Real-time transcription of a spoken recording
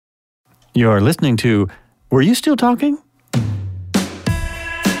You're listening to Were You Still Talking? They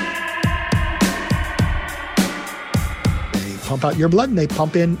pump out your blood and they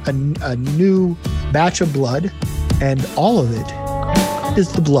pump in a new batch of blood, and all of it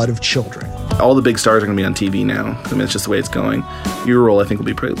is the blood of children. All the big stars are going to be on TV now. I mean, it's just the way it's going. Your role, I think, will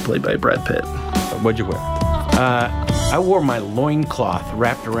be played by Brad Pitt. What'd you wear? I wore my loincloth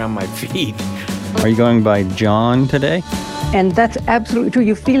wrapped around my feet. Are you going by John today? And that's absolutely true.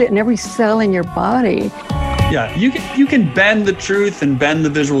 You feel it in every cell in your body. Yeah, you can bend the truth and bend the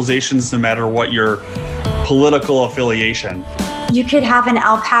visualizations no matter what your political affiliation. You could have an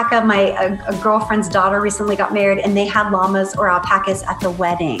alpaca. A girlfriend's daughter recently got married, and they had llamas or alpacas at the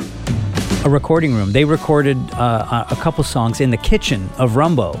wedding. A recording room. They recorded a couple songs in the kitchen of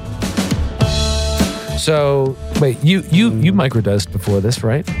Rumbo. So, wait, you microdosed before this,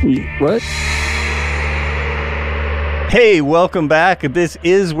 right? What? Hey, welcome back. This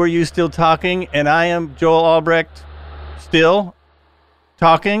is Were You Still Talking? And I am Joel Albrecht, still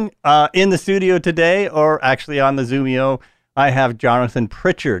talking. In the studio today, or actually on the Zoomio, I have Jonathan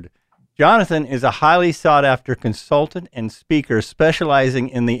Pritchard. Jonathan is a highly sought-after consultant and speaker specializing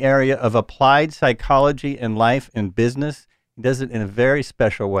in the area of applied psychology in life and business. He does it in a very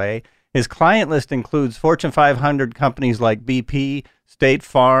special way. His client list includes Fortune 500 companies like BP, State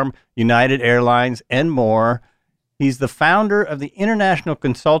Farm, United Airlines, and more. He's the founder of the international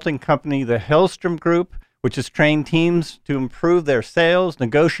consulting company, the Hellstrom Group, which has trained teams to improve their sales,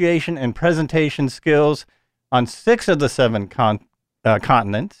 negotiation, and presentation skills on 6 of the 7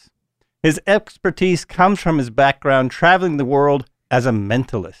 continents. His expertise comes from his background traveling the world as a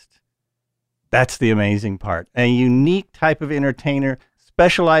mentalist. That's the amazing part. A unique type of entertainer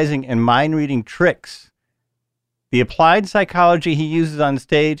specializing in mind-reading tricks. The applied psychology he uses on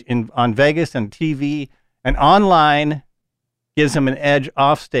stage, on Vegas and TV, and online gives him an edge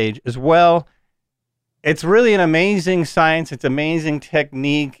off stage as well. It's really an amazing science. It's amazing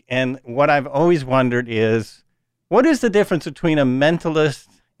technique. And what I've always wondered is, what is the difference between a mentalist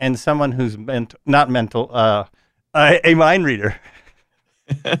and someone who's not mental, a mind reader?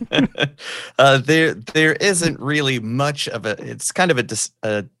 There isn't really much of it's kind of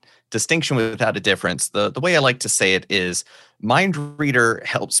a distinction without a difference. The way I like to say it is, mind reader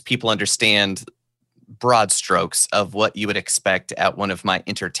helps people understand broad strokes of what you would expect at one of my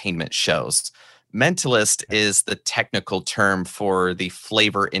entertainment shows. Mentalist is the technical term for the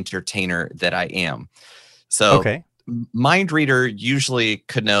flavor entertainer that I am. So okay. Mind reader usually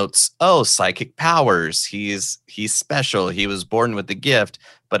connotes, psychic powers. He's special. He was born with the gift.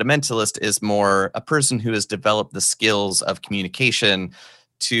 But a mentalist is more a person who has developed the skills of communication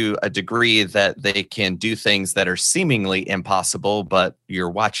to a degree that they can do things that are seemingly impossible, but you're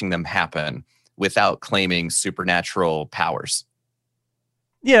watching them happen without claiming supernatural powers.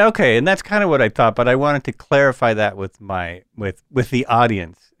 Yeah, okay, and that's kind of what I thought, but I wanted to clarify that with the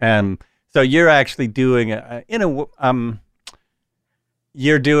audience. So you're actually doing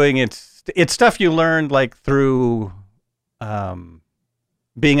you're doing it's stuff you learned like through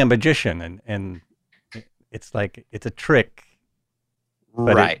being a magician, and it's like it's a trick,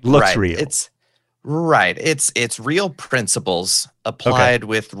 but it looks real. It's real principles applied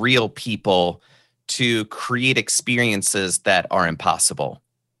with real people to create experiences that are impossible.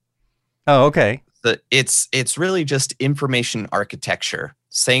 Oh, okay. It's really just information architecture,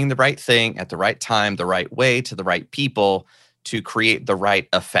 saying the right thing at the right time, the right way to the right people to create the right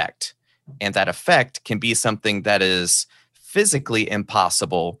effect. And that effect can be something that is physically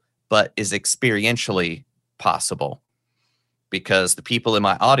impossible, but is experientially possible. Because the people in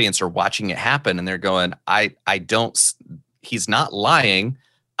my audience are watching it happen and they're going, he's not lying.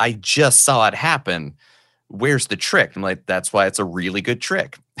 I just saw it happen. Where's the trick? I'm like, that's why it's a really good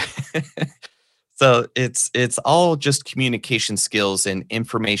trick. So it's all just communication skills and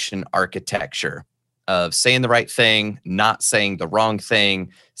information architecture of saying the right thing, not saying the wrong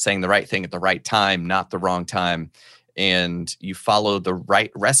thing, saying the right thing at the right time, not the wrong time. And you follow the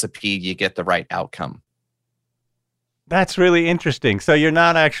right recipe, you get the right outcome. That's really interesting. So you're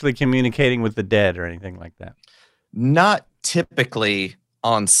not actually communicating with the dead or anything like that? Not typically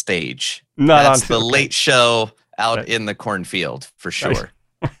on stage. That's the late show out in the cornfield, for sure.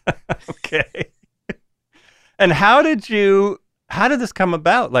 Okay. And how did this come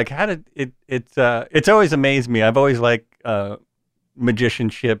about? Like, how did it's always amazed me. I've always liked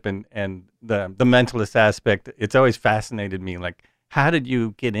magicianship and the mentalist aspect. It's always fascinated me. Like, how did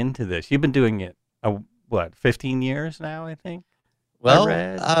you get into this? You've been doing it, 15 years now, I think?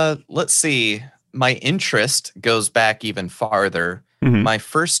 Well, let's see. My interest goes back even farther. Mm-hmm. My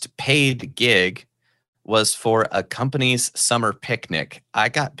first paid gig was for a company's summer picnic. I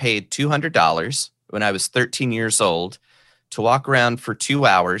got paid $200 when I was 13 years old to walk around for 2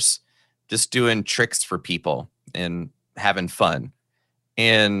 hours just doing tricks for people and having fun.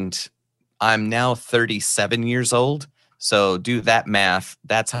 And I'm now 37 years old. So do that math.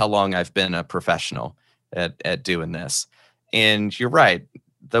 That's how long I've been a professional at doing this. And you're right.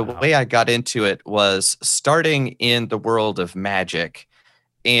 The way I got into it was starting in the world of magic.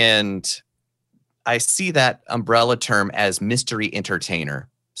 And I see that umbrella term as mystery entertainer.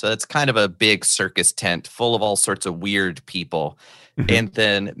 So it's kind of a big circus tent full of all sorts of weird people. And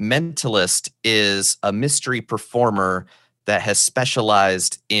then mentalist is a mystery performer that has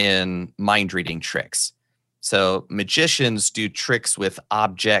specialized in mind reading tricks. So magicians do tricks with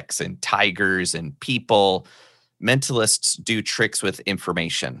objects and tigers and people. Mentalists do tricks with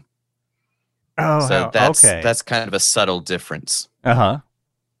information. Oh, so okay. That's kind of a subtle difference. Uh-huh.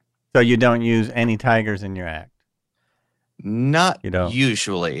 So you don't use any tigers in your act? Not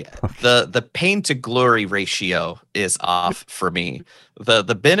usually. The pain to glory ratio is off for me.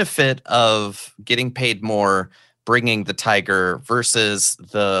 The benefit of getting paid more bringing the tiger versus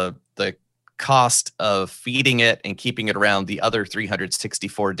the cost of feeding it and keeping it around the other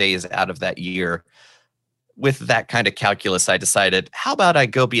 364 days out of that year. With that kind of calculus, I decided, how about I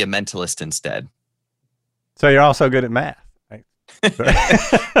go be a mentalist instead? So you're also good at math, right?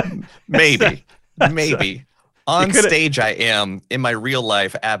 Maybe. On stage, I am. In my real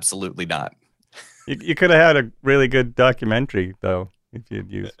life, absolutely not. You could have had a really good documentary, though, if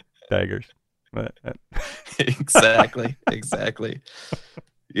you'd used tigers. Exactly.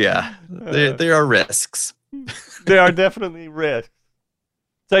 Yeah, there are risks. There are definitely risks.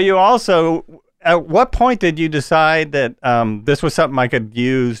 So you also, at what point did you decide that this was something I could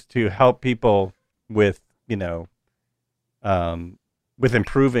use to help people with, with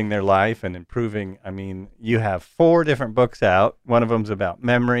improving their life and improving? I mean, you have 4 different books out. One of them's about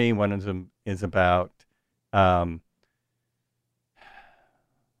memory. One of them is about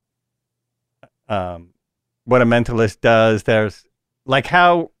what a mentalist does. There's like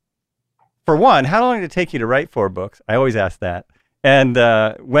how long did it take you to write 4 books? I always ask that. And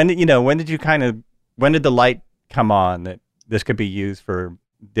when did the light come on that this could be used for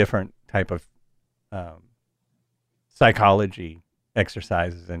different type of psychology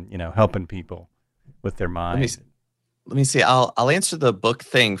exercises and, helping people with their mind? Let me see. I'll answer the book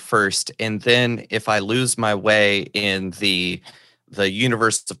thing first. And then if I lose my way in the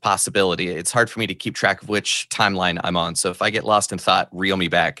universe of possibility, it's hard for me to keep track of which timeline I'm on. So if I get lost in thought, reel me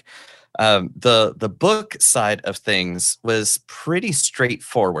back. The book side of things was pretty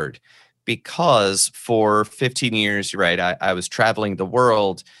straightforward because for 15 years, you're right, I was traveling the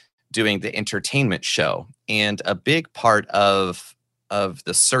world doing the entertainment show. And a big part of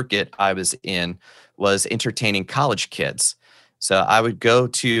the circuit I was in was entertaining college kids. So I would go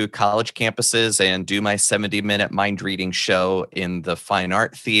to college campuses and do my 70-minute mind reading show in the fine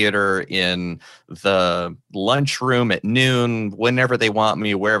art theater, in the lunchroom at noon, whenever they want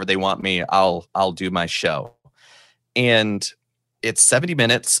me, wherever they want me, I'll do my show. And it's 70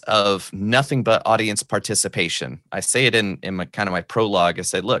 minutes of nothing but audience participation. I say it in my kind of my prologue. I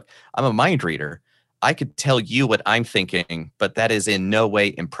said, look, I'm a mind reader. I could tell you what I'm thinking, but that is in no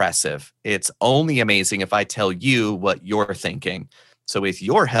way impressive. It's only amazing if I tell you what you're thinking. So with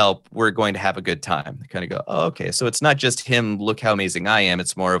your help, we're going to have a good time. I kind of go, oh, okay. So it's not just him, look how amazing I am.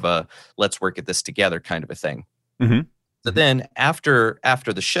 It's more of a let's work at this together kind of a thing. Mm-hmm. So then after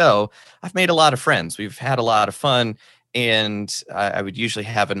the show, I've made a lot of friends. We've had a lot of fun. And I would usually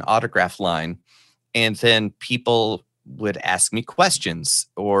have an autograph line. And then people would ask me questions,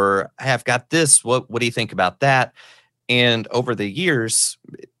 or I have got this. What do you think about that? And over the years,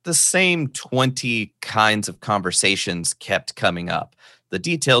 the same 20 kinds of conversations kept coming up. The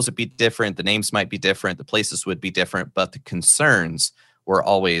details would be different. The names might be different. The places would be different, but the concerns were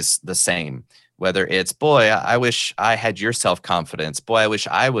always the same. Whether it's, boy, I wish I had your self-confidence. Boy, I wish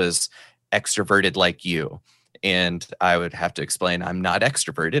I was extroverted like you. And I would have to explain, I'm not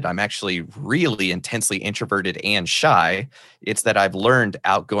extroverted. I'm actually really intensely introverted and shy. It's that I've learned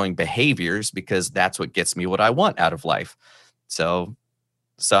outgoing behaviors because that's what gets me what I want out of life. So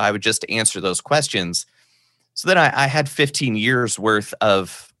I would just answer those questions. So then I had 15 years worth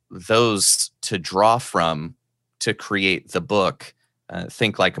of those to draw from to create the book,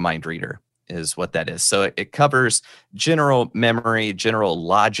 Think Like a Mind Reader. Is what that is. So it covers general memory, general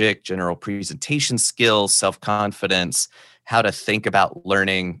logic, general presentation skills, self-confidence, how to think about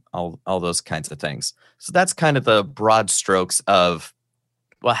learning, all those kinds of things. So that's kind of the broad strokes of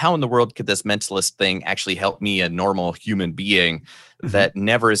well, how in the world could this mentalist thing actually help me, a normal human being that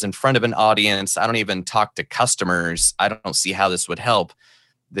never is in front of an audience? I don't even talk to customers. I don't see how this would help.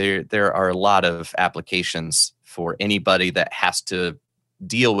 There are a lot of applications for anybody that has to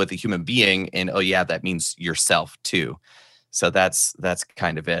deal with a human being, and oh yeah, that means yourself too. So that's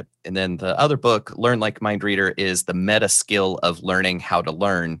kind of it. And then the other book, Learn Like Mind Reader, is the meta skill of learning how to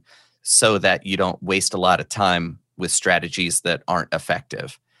learn so that you don't waste a lot of time with strategies that aren't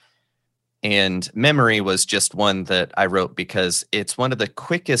effective. And memory was just one that I wrote because it's one of the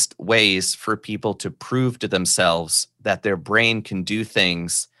quickest ways for people to prove to themselves that their brain can do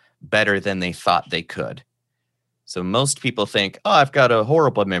things better than they thought they could. So most people think, oh, I've got a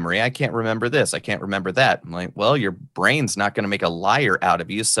horrible memory. I can't remember this. I can't remember that. I'm like, well, your brain's not going to make a liar out of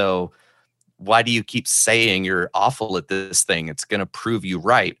you. So why do you keep saying you're awful at this thing? It's going to prove you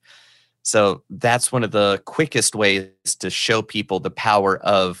right. So that's one of the quickest ways to show people the power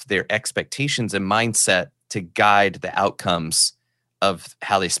of their expectations and mindset to guide the outcomes of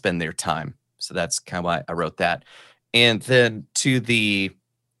how they spend their time. So that's kind of why I wrote that. And then to the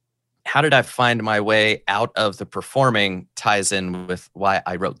how did I find my way out of the performing ties in with why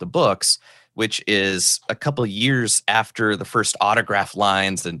I wrote the books, which is a couple of years after the first autograph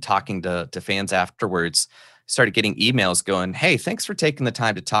lines and talking to fans afterwards. Started getting emails going, hey, thanks for taking the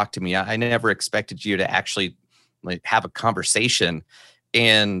time to talk to me. I never expected you to actually have a conversation.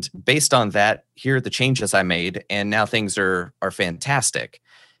 And based on that, here are the changes I made. And now things are fantastic.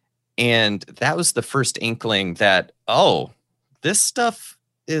 And that was the first inkling that, oh, this stuff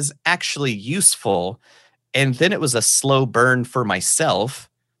is actually useful. And then it was a slow burn for myself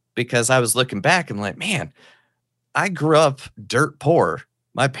because I was looking back and like, man, I grew up dirt poor.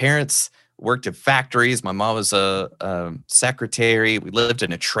 My parents worked at factories. My mom was a secretary. We lived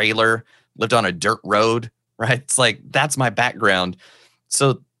in a trailer, lived on a dirt road, right? It's like, that's my background.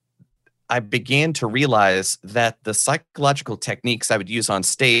 So I began to realize that the psychological techniques I would use on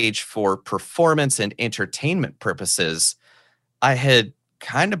stage for performance and entertainment purposes, I had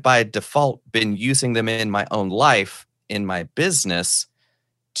kind of by default been using them in my own life, in my business,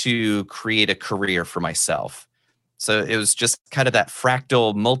 to create a career for myself. So it was just kind of that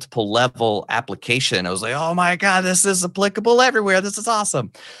fractal multiple level application. I was like, oh my God, this is applicable everywhere. This is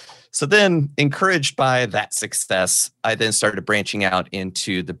awesome. So then, encouraged by that success, I then started branching out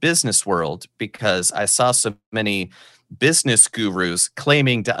into the business world because I saw so many business gurus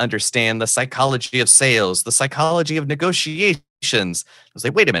claiming to understand the psychology of sales, the psychology of negotiations. I was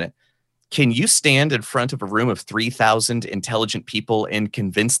like, wait a minute. Can you stand in front of a room of 3,000 intelligent people and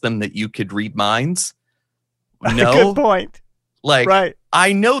convince them that you could read minds? No. Good point. Like, right.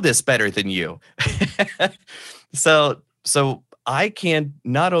 I know this better than you. So I can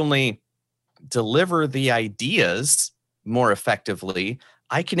not only deliver the ideas more effectively,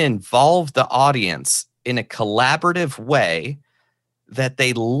 I can involve the audience in a collaborative way that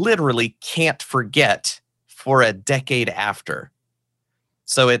they literally can't forget for a decade after.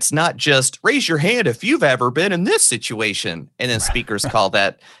 So it's not just raise your hand if you've ever been in this situation. And then speakers call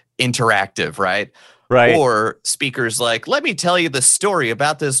that interactive, right? Right. Or speakers like, let me tell you the story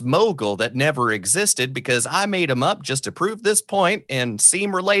about this mogul that never existed because I made him up just to prove this point and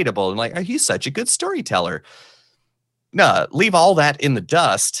seem relatable. And like, oh, he's such a good storyteller. No, leave all that in the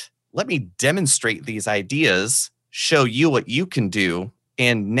dust. Let me demonstrate these ideas, show you what you can do.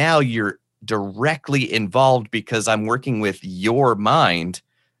 And now you're directly involved because I'm working with your mind.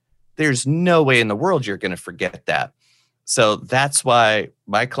 There's no way in the world you're going to forget that. So that's why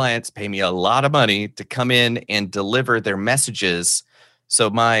my clients pay me a lot of money to come in and deliver their messages. So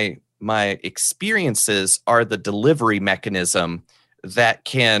my experiences are the delivery mechanism that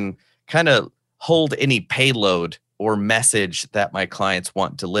can kind of hold any payload or message that my clients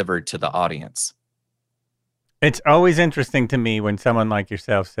want delivered to the audience. It's always interesting to me when someone like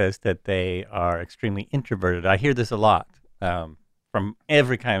yourself says that they are extremely introverted. I hear this a lot from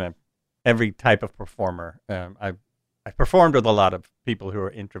every type of performer. I've performed with a lot of people who are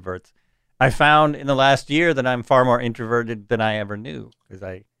introverts. I found in the last year that I'm far more introverted than I ever knew because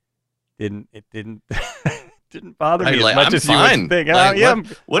it didn't bother me as like, much I'm as fine. you would think. Like, yeah,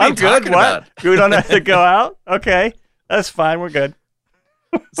 what are you good. talking about? We don't have to go out? Okay, that's fine. We're good.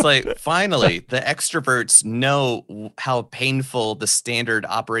 It's like, finally, the extroverts know how painful the standard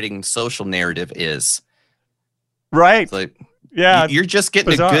operating social narrative is. Right. It's like, yeah, you're just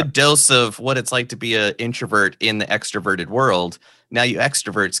getting bizarre. a good dose of what it's like to be an introvert in the extroverted world. Now you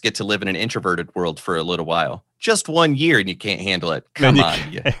extroverts get to live in an introverted world for a little while. Just 1 year and you can't handle it. Come on.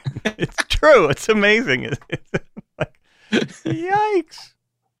 Yeah. It's true. It's amazing. It's like, yikes.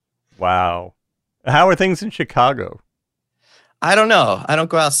 Wow. How are things in Chicago? I don't know. I don't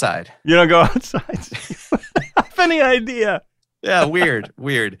go outside. You don't go outside. Have any idea? Yeah,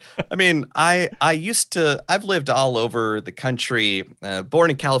 weird. I mean, I've lived all over the country,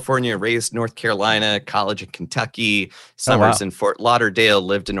 born in California, raised in North Carolina, college in Kentucky, summers in Fort Lauderdale,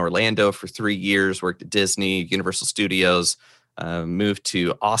 lived in Orlando for 3 years, worked at Disney, Universal Studios, moved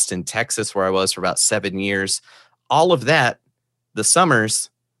to Austin, Texas, where I was for about 7 years. All of that, the summers,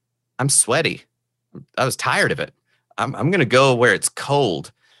 I'm sweaty. I was tired of it. I'm going to go where it's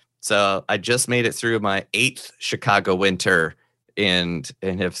cold. So I just made it through my 8th Chicago winter and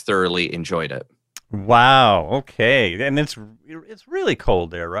have thoroughly enjoyed it. Wow. Okay. And it's really cold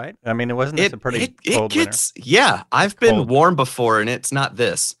there, right? I mean, it wasn't this a pretty cold winter? Yeah, I've been warm before, and it's not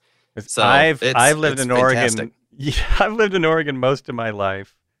this. So I've lived in Oregon. Yeah, I've lived in Oregon most of my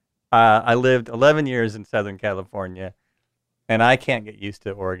life. I lived 11 years in Southern California, and I can't get used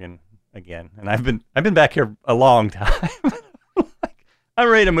to Oregon again. And I've been back here a long time. I'm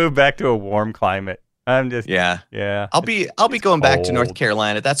ready to move back to a warm climate. I'm just yeah. I'll be going back to North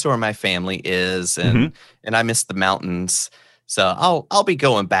Carolina. That's where my family is, and I miss the mountains. So I'll be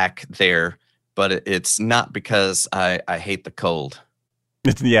going back there, but it's not because I hate the cold.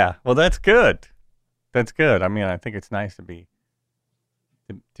 Yeah, well, that's good. That's good. I mean, I think it's nice to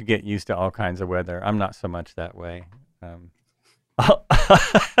get used to all kinds of weather. I'm not so much that way.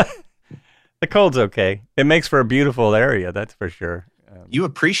 The cold's okay. It makes for a beautiful area, that's for sure. You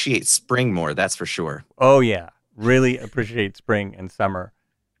appreciate spring more, that's for sure. Oh, yeah. Really appreciate spring and summer.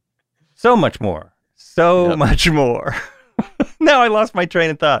 So much more. Much more. Now I lost my train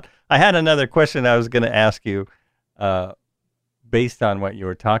of thought. I had another question I was going to ask you based on what you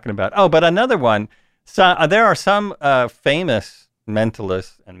were talking about. Oh, but another one. So, there are some famous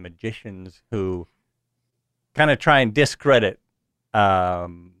mentalists and magicians who kind of try and discredit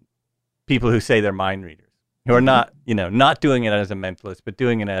people who say they're mind readers. Who are not doing it as a mentalist, but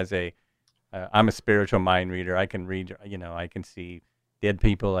doing it as I'm a spiritual mind reader. I can read, I can see dead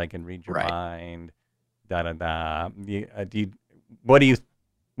people. I can read your mind.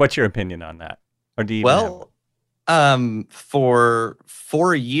 What's your opinion on that? Or do you? Well, for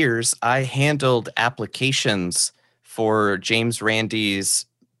 4 years, I handled applications for James Randi's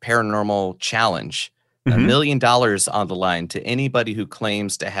Paranormal Challenge. $1 million on the line to anybody who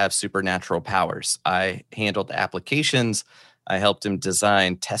claims to have supernatural powers. I handled the applications. I helped him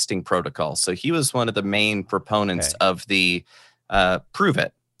design testing protocols. So he was one of the main proponents of the Prove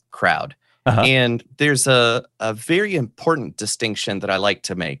It crowd. And there's a very important distinction that I like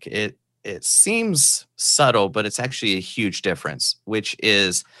to make. It seems subtle, but it's actually a huge difference, which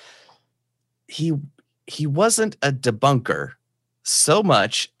is he wasn't a debunker so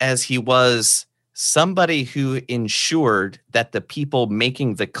much as he was somebody who ensured that the people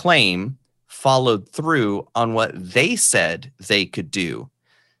making the claim followed through on what they said they could do.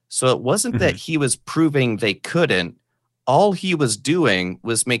 So it wasn't that he was proving they couldn't. All he was doing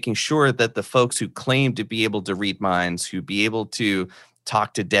was making sure that the folks who claimed to be able to read minds, who be able to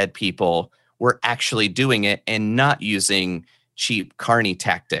talk to dead people, were actually doing it and not using cheap carny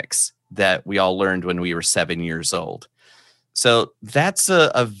tactics that we all learned when we were 7 years old. So that's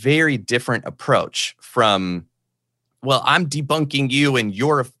a very different approach from, well, I'm debunking you and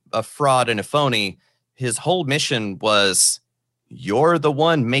you're a fraud and a phony. His whole mission was, you're the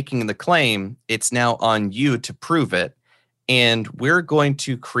one making the claim. It's now on you to prove it. And we're going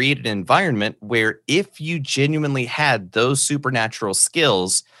to create an environment where if you genuinely had those supernatural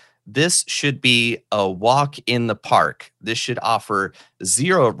skills, this should be a walk in the park. This should offer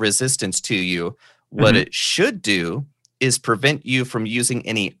zero resistance to you. What it should do is prevent you from using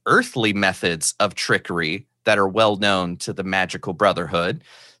any earthly methods of trickery that are well known to the Magical Brotherhood.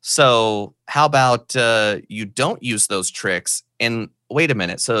 So how about you don't use those tricks? And wait a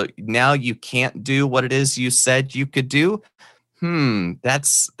minute, so now you can't do what it is you said you could do?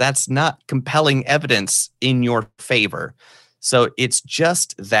 That's not compelling evidence in your favor. So it's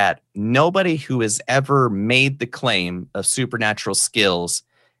just that nobody who has ever made the claim of supernatural skills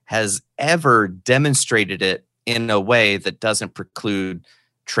has ever demonstrated it in a way that doesn't preclude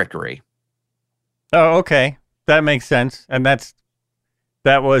trickery. Oh, okay. That makes sense. And that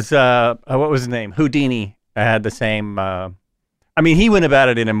was, what was his name? Houdini had the same, I mean, he went about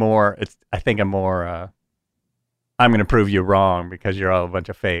it in a more, I'm going to prove you wrong because you're all a bunch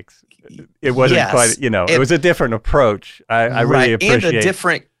of fakes. It wasn't quite, it was a different approach. I really appreciate. And a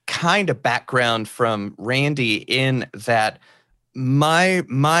different kind of background from Randi in that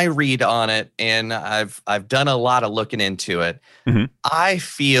my read on it, and I've done a lot of looking into it. I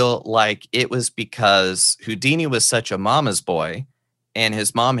feel like it was because Houdini was such a mama's boy and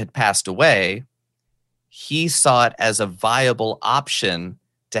his mom had passed away. he saw it as a viable option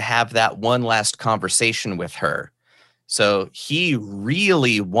to have that one last conversation with her. So he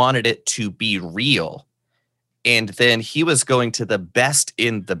really wanted it to be real. And then he was going to the best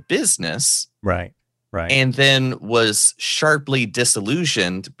in the business. Right. Right. And then was sharply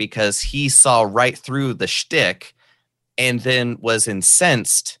disillusioned because he saw right through the shtick, and then was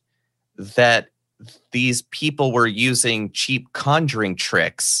incensed that these people were using cheap conjuring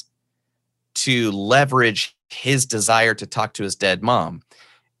tricks to leverage his desire to talk to his dead mom.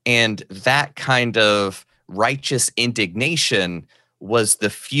 And that kind of righteous indignation was the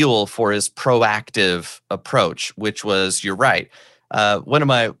fuel for his proactive approach, which was, you're right. One of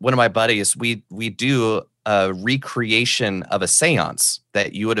my buddies, we do a recreation of a seance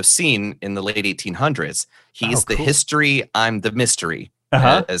that you would have seen in the late 1800s. He's the history, I'm the mystery,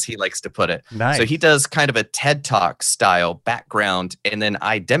 as he likes to put it. Nice. So he does kind of a TED Talk style background, and then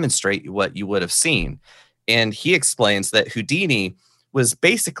I demonstrate what you would have seen. And he explains that Houdini was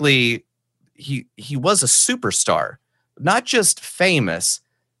basically, he was a superstar, not just famous,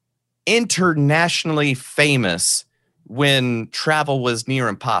 internationally famous when travel was near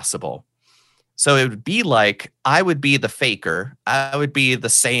impossible. So it would be like I would be the faker. I would be the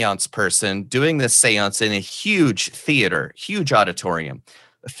seance person doing this seance in a huge theater, huge auditorium,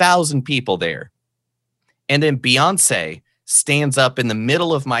 1,000 people there. And then Beyonce stands up in the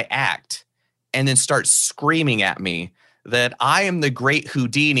middle of my act and then starts screaming at me that I am the great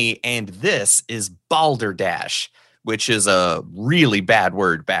Houdini and this is balderdash, which is a really bad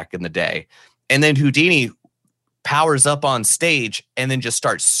word back in the day. And then Houdini powers up on stage and then just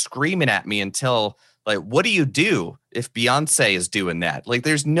starts screaming at me until, like, what do you do if Beyonce is doing that? Like,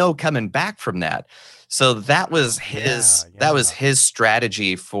 there's no coming back from that. So that was his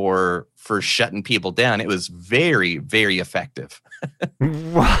strategy for shutting people down. It was very, very effective.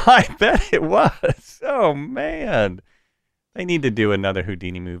 I bet it was. Oh man, they need to do another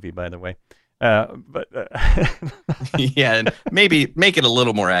Houdini movie, by the way. Yeah, and maybe make it a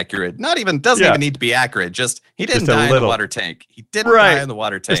little more accurate. Doesn't even need to be accurate. Just he didn't die in the water tank. He didn't die in the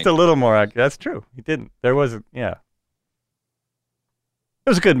water tank. Just a little more accurate. That's true. He didn't. There wasn't. Yeah, it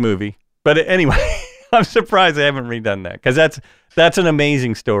was a good movie. But anyway, I'm surprised they haven't redone that, because that's an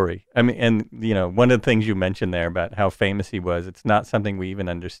amazing story. I mean, and one of the things you mentioned there about how famous he was, it's not something we even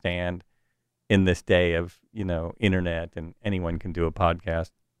understand in this day of internet and anyone can do a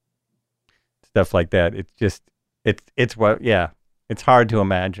podcast. Stuff like that. It's just, it's hard to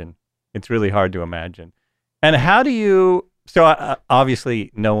imagine. It's really hard to imagine. And how do you, so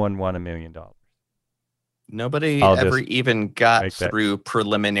obviously no one won $1 million. Nobody ever even got through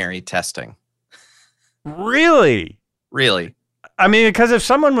preliminary testing. Really? Really. I mean, because if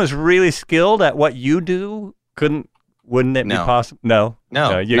someone was really skilled at what you do, wouldn't it be possible? No,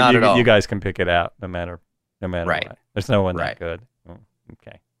 not at all. You guys can pick it out no matter right. what. There's no one that good. Oh,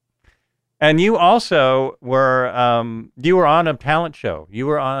 okay. And you also were on a talent show. You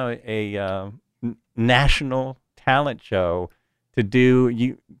were on a national talent show to do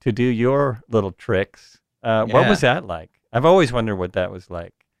your little tricks. What was that like? I've always wondered what that was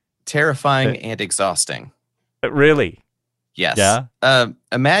like. Terrifying and exhausting. Really? Yes. Yeah.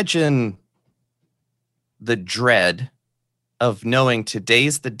 Imagine the dread of knowing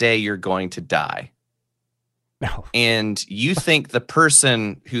today's the day you're going to die. No. And you think the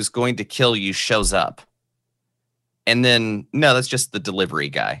person who's going to kill you shows up. And then, no, that's just the delivery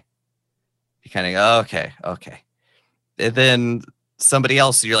guy. You kind of go, okay. And then somebody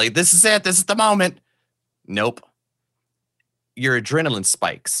else, you're like, this is it. This is the moment. Nope. Your adrenaline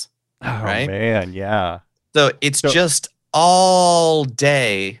spikes. Oh, right? Man, yeah. So it's just all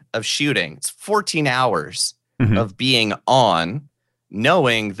day of shooting. It's 14 hours of being on,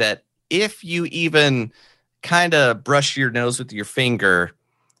 knowing that if you even kind of brush your nose with your finger,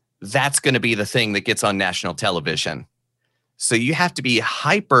 that's going to be the thing that gets on national television. So you have to be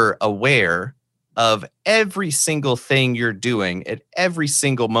hyper aware of every single thing you're doing at every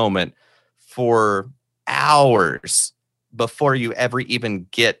single moment for hours before you ever even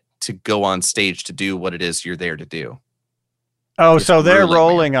get to go on stage to do what it is you're there to do. Oh, so they're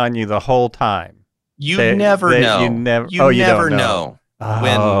rolling on you the whole time. You never know. You never know.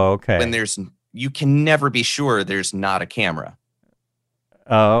 When there's, you can never be sure there's not a camera.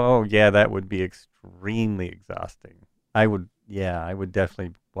 Oh, yeah, that would be extremely exhausting. I would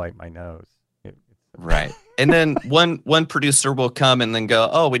definitely wipe my nose. Right. And then one producer will come and then go,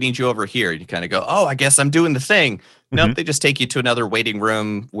 oh, we need you over here. You kind of go, oh, I guess I'm doing the thing. Nope, they just take you to another waiting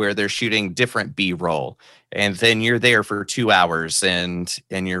room where they're shooting different B-roll. And then you're there for 2 hours and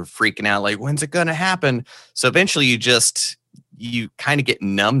you're freaking out like, when's it going to happen? So eventually you kind of get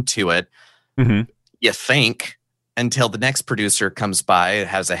numb to it. You think, until the next producer comes by,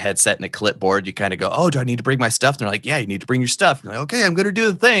 has a headset and a clipboard. You kind of go, oh, do I need to bring my stuff? And they're like, yeah, you need to bring your stuff. You're like, okay, I'm going to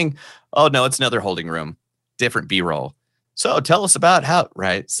do the thing. Oh, no, it's another holding room, different B-roll. So tell us about how,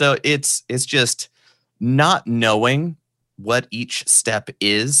 right? So it's just not knowing what each step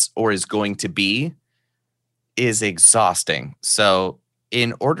is or is going to be is exhausting. So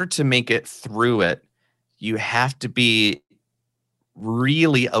in order to make it through it, you have to be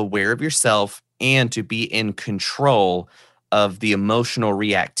really aware of yourself and to be in control of the emotional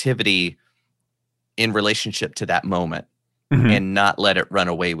reactivity in relationship to that moment and not let it run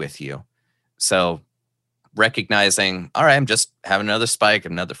away with you. So recognizing, all right, I'm just having another spike,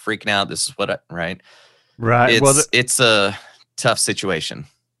 another freaking out. This is what right. It's a tough situation.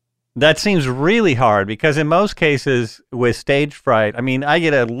 That seems really hard because in most cases with stage fright, I mean, I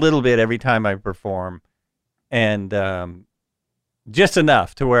get a little bit every time I perform, and just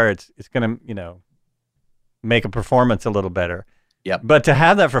enough to where it's going to, make a performance a little better. Yep. But to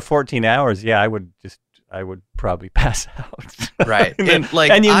have that for 14 hours, I would probably pass out. Right. And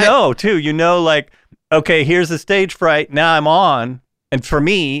okay, here's the stage fright. Now I'm on. And for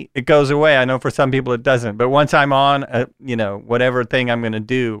me, it goes away. I know for some people it doesn't. But once I'm on, whatever thing I'm going to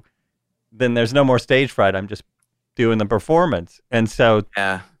do, then there's no more stage fright. I'm just doing the performance. And so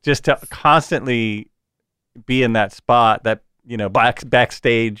just to constantly be in that spot, that,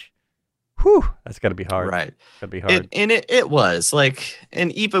 backstage, that's got to be hard. Right. Got to be hard. It was like,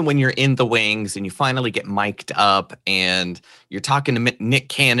 and even when you're in the wings and you finally get mic'd up and you're talking to Nick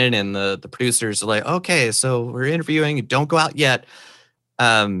Cannon and the producers are like, okay, so we're interviewing, don't go out yet.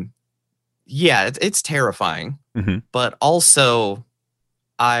 It's terrifying, but also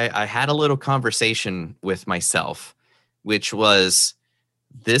I had a little conversation with myself, which was,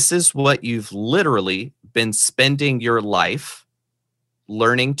 this is what you've literally been spending your life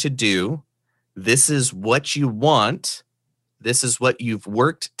learning to do. This is what you want. This is what you've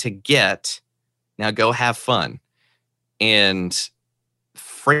worked to get. Now go have fun. And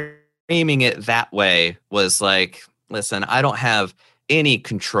framing it that way was like, listen, I don't have any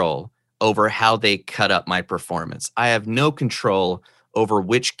control over how they cut up my performance. I have no control over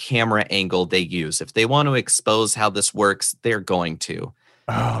which camera angle they use. If they want to expose how this works, they're going to.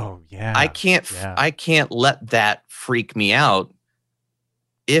 Oh, yeah. I can't let that freak me out.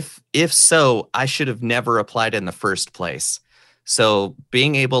 If so, I should have never applied in the first place. So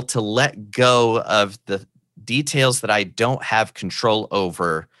being able to let go of the details that I don't have control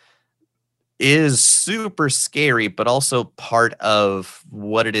over is super scary, but also part of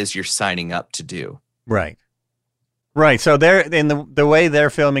what it is you're signing up to do. Right. Right. So they're in the way they're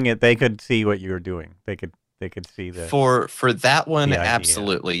filming it, they could see what you were doing. They could see the for that one,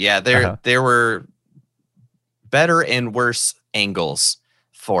 absolutely. Yeah, there were better and worse angles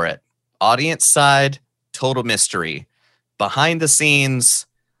for it. Audience side, total mystery. Behind the scenes,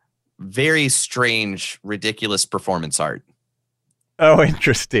 very strange, ridiculous performance art. Oh,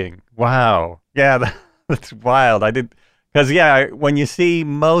 interesting. Wow. Yeah, that's wild. I did, because when you see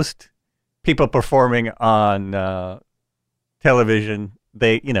most people performing on television,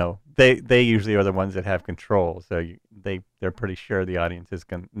 they usually are the ones that have control. So they're pretty sure the audience is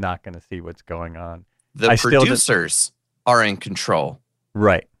not going to see what's going on. The producers are in control.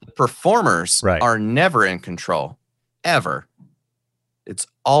 Right. The performers are never in control, ever. It's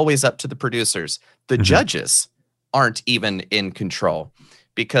always up to the producers. The judges aren't even in control,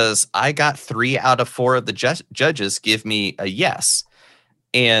 because I got 3 out of 4 of the judges give me a yes.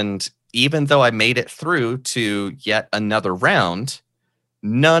 And even though I made it through to yet another round,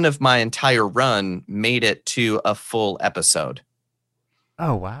 none of my entire run made it to a full episode.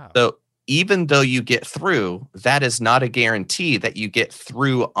 Oh, wow. So even though you get through, that is not a guarantee that you get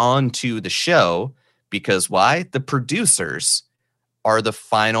through onto the show, because why? The producers are the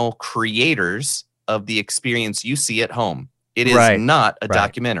final creators of the experience you see at home. It is not a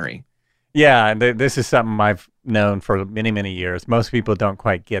documentary. Yeah, this is something I've known for many, many years. Most people don't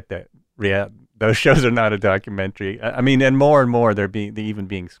quite get that. Yeah, those shows are not a documentary. I mean, and more they're even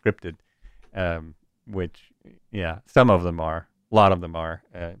being scripted, which, some of them are. A lot of them are.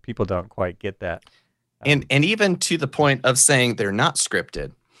 People don't quite get that. And even to the point of saying they're not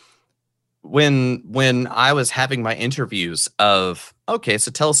scripted. When I was having my interviews of, okay,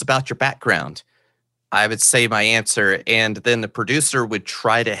 so tell us about your background, I would say my answer, and then the producer would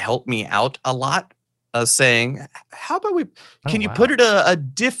try to help me out a lot, saying, how about can you put it a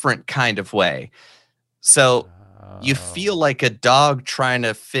different kind of way? So you feel like a dog trying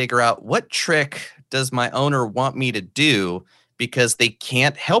to figure out, what trick does my owner want me to do? Because they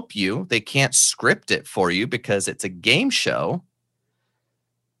can't help you. They can't script it for you because it's a game show.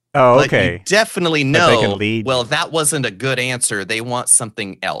 Oh, But okay. you definitely But they can know, lead well, that wasn't a good answer. They want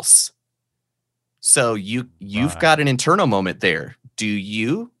something else. So you've Right. got an internal moment there. Do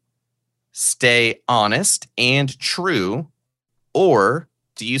you stay honest and true, or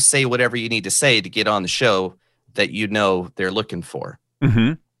do you say whatever you need to say to get on the show that you know they're looking for?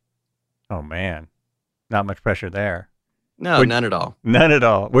 Mm-hmm. Oh man, not much pressure there. No, none at all. None at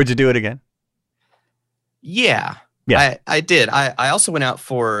all. Would you do it again? Yeah. Yeah. I did. I also went out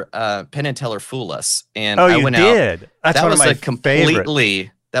for Penn and Teller Fool Us, and Oh, I you went did. out. That's that one of was my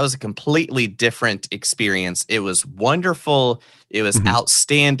a completely different experience. It was wonderful. It was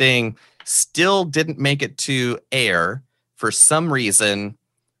outstanding. Still didn't make it to air for some reason.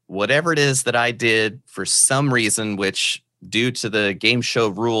 Whatever it is that I did, for some reason, which due to the game show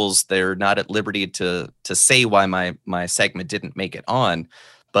rules, they're not at liberty to say why my segment didn't make it on,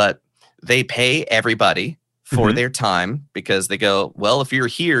 but they pay everybody for their time because they go, well, if you're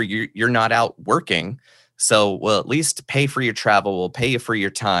here, you're not out working. So we'll at least pay for your travel. We'll pay you for your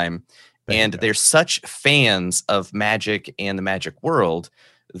time. And they're such fans of magic and the magic world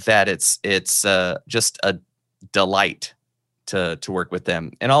that it's just a delight to work with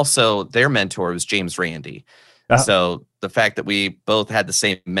them. And also their mentor was James Randi. So the fact that we both had the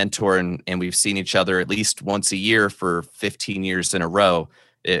same mentor and we've seen each other at least once a year for 15 years in a row,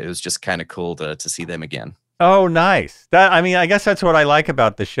 it was just kind of cool to see them again. Oh, nice. I guess that's what I like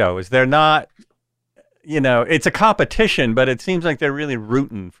about the show is they're not, it's a competition, but it seems like they're really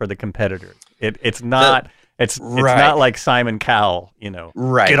rooting for the competitors. It's not not like Simon Cowell,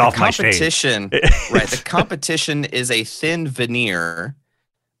 Right. Get off my competition. stage. Right. The competition is a thin veneer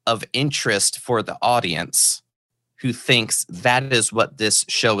of interest for the audience who thinks that is what this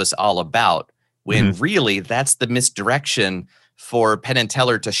show is all about, when really that's the misdirection for Penn and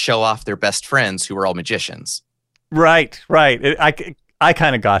Teller to show off their best friends who are all magicians. Right. I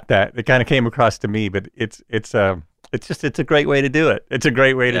kind of got that. It kind of came across to me, but it's a great way to do it. It's a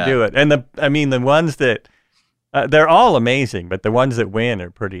great way to do it. And the ones that they're all amazing, but the ones that win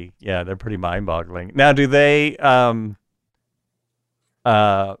are they're pretty mind-boggling. Now, do they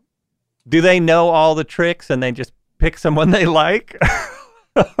know all the tricks and they just pick someone they like?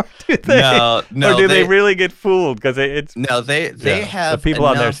 Or do they really get fooled? Because they have the people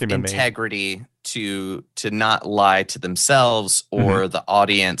on there enough seem amazing. integrity to not lie to themselves or the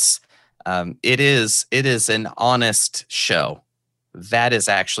audience. It is an honest show. That is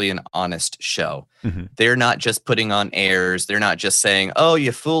actually an honest show. They're not just putting on airs. They're not just saying, "Oh,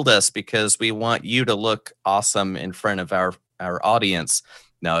 you fooled us because we want you to look awesome in front of our audience."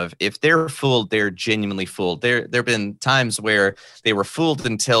 No, if they're fooled, they're genuinely fooled. There have been times where they were fooled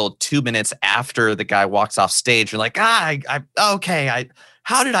until 2 minutes after the guy walks off stage. You're like, how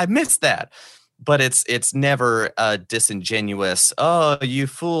did I miss that? But it's never disingenuous. Oh, you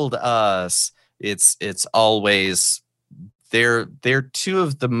fooled us. It's always they're two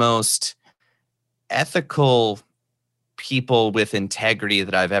of the most ethical people with integrity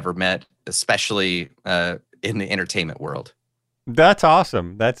that I've ever met, especially in the entertainment world. That's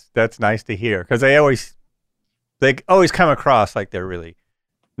awesome. That's nice to hear because they always come across like they're really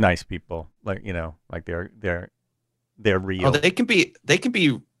nice people. Like like they're real. Oh, they can be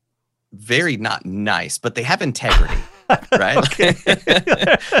very not nice, but they have integrity, right?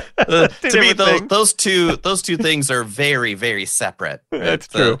 To me, those two things are very, very separate. Right? That's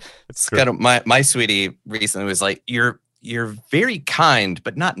true. It's kind of my sweetie recently was like, "You're very kind,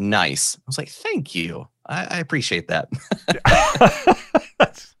 but not nice." I was like, "Thank you. I appreciate that."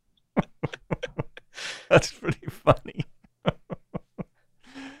 That's pretty funny.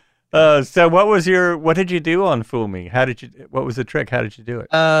 So what did you do on Fool Me? What was the trick? How did you do it?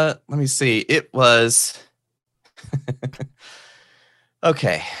 Let me see. It was,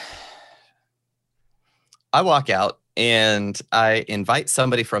 okay. I walk out and I invite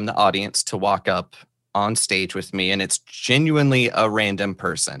somebody from the audience to walk up on stage with me, and it's genuinely a random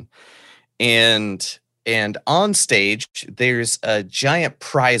person. And on stage, there's a giant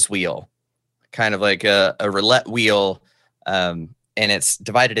prize wheel, kind of like a roulette wheel, and it's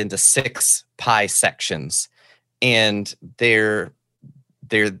divided into 6 pie sections. And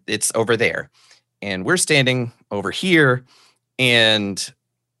it's over there. And we're standing over here, and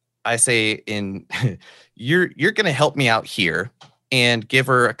I say, you're going to help me out here and give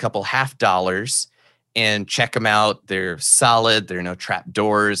her a couple $50 and check them out. They're solid. There are no trap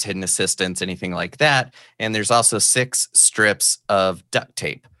doors, hidden assistants, anything like that. And there's also 6 strips of duct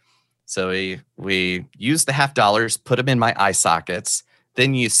tape. So we use the $50, put them in my eye sockets,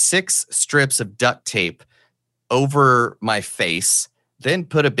 then use 6 strips of duct tape over my face, then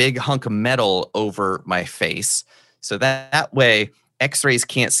put a big hunk of metal over my face. So that way, X-rays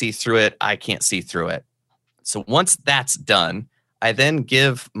can't see through it. I can't see through it. So once that's done, I then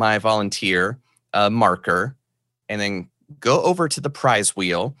give my volunteer a marker and then go over to the prize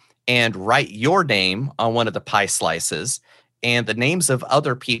wheel and write your name on one of the pie slices and the names of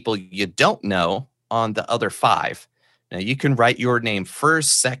other people you don't know on the other 5. Now you can write your name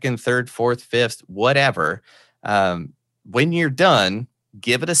first, second, third, fourth, fifth, whatever. When you're done,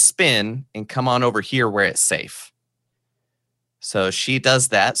 give it a spin and come on over here where it's safe. So she does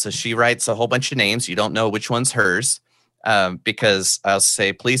that. So she writes a whole bunch of names. You don't know which one's hers, because I'll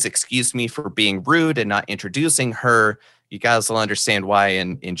say, please excuse me for being rude and not introducing her. You guys will understand why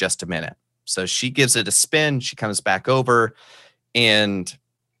in just a minute. So she gives it a spin. She comes back over and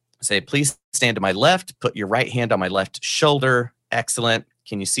say, please stand to my left. Put your right hand on my left shoulder. Excellent.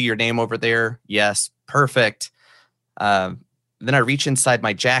 Can you see your name over there? Yes. Perfect. Then I reach inside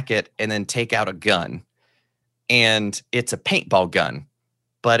my jacket and then take out a gun. And it's a paintball gun,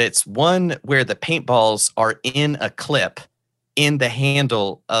 but it's one where the paintballs are in a clip in the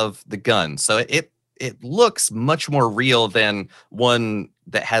handle of the gun. So it looks much more real than one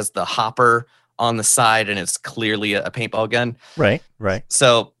that has the hopper on the side and it's clearly a paintball gun. Right.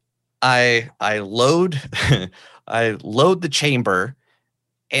 So I load I load the chamber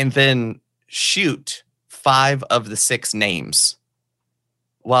and then shoot 5 of the 6 names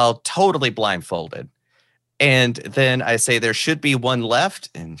while totally blindfolded. And then I say, there should be one left.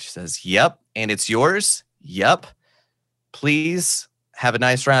 And she says, yep. And it's yours? Yep. Please have a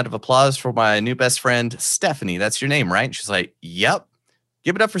nice round of applause for my new best friend, Stephanie. That's your name, right? And she's like, yep.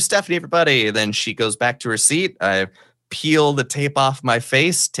 Give it up for Stephanie, everybody. And then she goes back to her seat. I peel the tape off my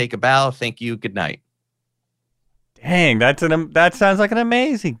face, take a bow. Thank you. Good night. Dang, that sounds like an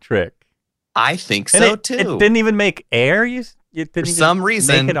amazing trick. I think so, too. It didn't even make air? For some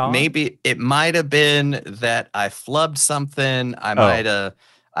reason, maybe it might have been that I flubbed something. I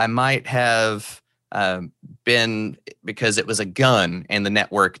might have been because it was a gun and the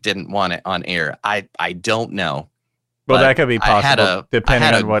network didn't want it on air. I don't know. Well, that could be possible. I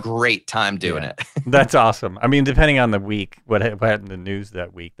had a great time doing it. That's awesome. I mean, depending on the week, what happened in the news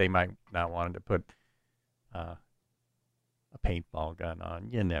that week, they might not want to put a paintball gun on.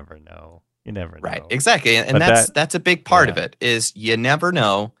 You never know. You never know. Right, exactly. And that's a big part of it is you never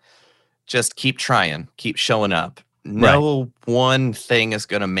know. Just keep trying, keep showing up. No one thing is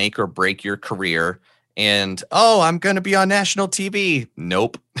going to make or break your career. And, I'm going to be on national TV.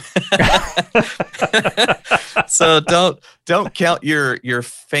 Nope. So don't count your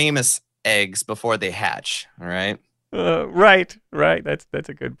famous eggs before they hatch. All right. Right. That's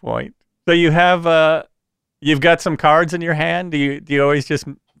a good point. So you have you've got some cards in your hand. Do you always just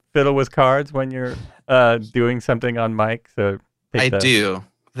fiddle with cards when you're doing something on mic? So I do.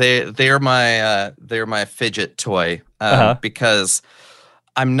 They're my fidget toy because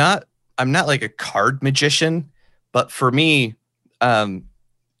I'm not like a card magician, but for me,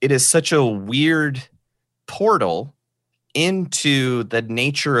 it is such a weird portal into the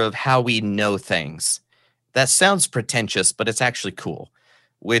nature of how we know things. That sounds pretentious, but it's actually cool,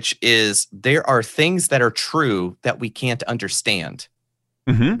 which is there are things that are true that we can't understand.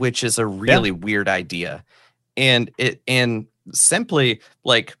 Mm-hmm. Which is a really weird idea. And simply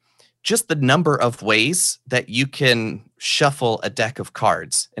like just the number of ways that you can shuffle a deck of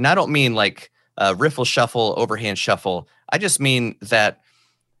cards. And I don't mean like riffle shuffle, overhand shuffle. I just mean that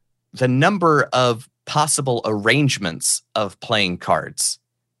the number of possible arrangements of playing cards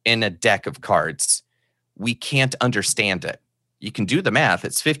in a deck of cards, we can't understand it. You can do the math.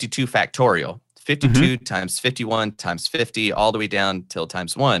 It's 52 factorial. 52 times 51 times 50 all the way down till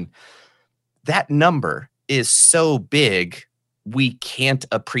times 1. That number is so big we can't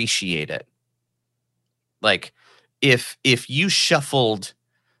appreciate it. Like if you shuffled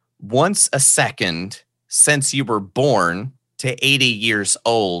once a second since you were born to 80 years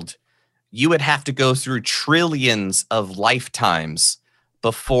old, you would have to go through trillions of lifetimes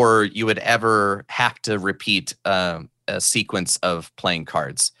before you would ever have to repeat a sequence of playing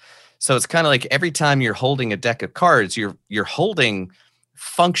cards. So it's kind of like every time you're holding a deck of cards, you're holding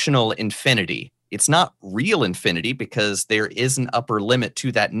functional infinity. It's not real infinity because there is an upper limit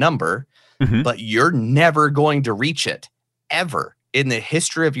to that number, but you're never going to reach it ever in the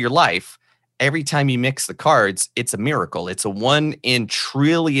history of your life. Every time you mix the cards, it's a miracle. It's a 1 in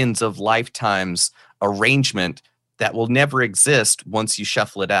trillions of lifetimes arrangement that will never exist once you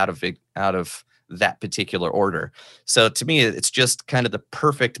shuffle it out of that particular order. So to me, it's just kind of the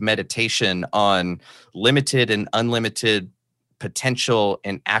perfect meditation on limited and unlimited potential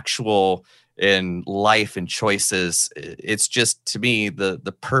and actual in life and choices. It's just, to me,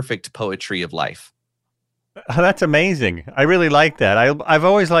 the perfect poetry of life. Oh, that's amazing. I really like that. I've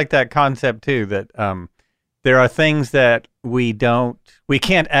always liked that concept too, that there are things that we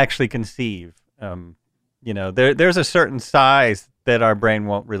can't actually conceive. There's a certain size that our brain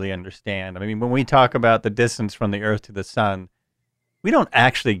won't really understand. I mean, when we talk about the distance from the Earth to the sun, we don't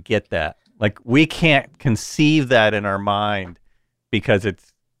actually get that. Like, we can't conceive that in our mind because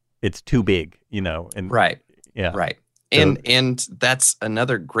it's too big, and Right. Yeah. Right. So- And that's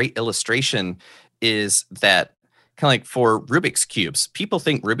another great illustration is that kind of like for Rubik's cubes, people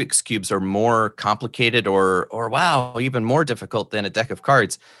think Rubik's cubes are more complicated or wow, even more difficult than a deck of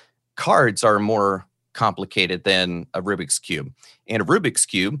cards. Cards are more complicated than a Rubik's cube. And a Rubik's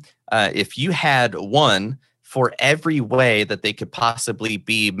cube, if you had one for every way that they could possibly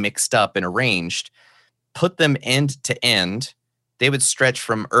be mixed up and arranged, put them end to end, they would stretch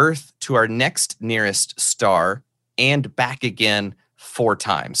from Earth to our next nearest star and back again 4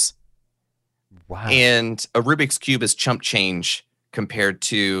 times. Wow. And a Rubik's Cube is chump change compared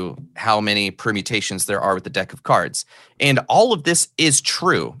to how many permutations there are with the deck of cards. And all of this is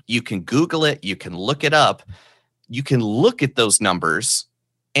true. You can Google it. You can look it up. You can look at those numbers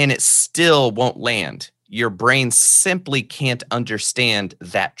and it still won't land. Your brain simply can't understand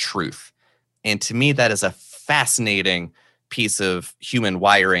that truth. And to me, that is a fascinating piece of human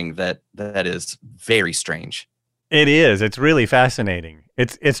wiring that is very strange. It is. It's really fascinating.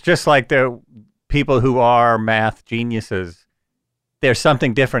 It's just like the people who are math geniuses. There's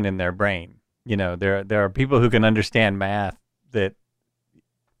something different in their brain. There are people who can understand math that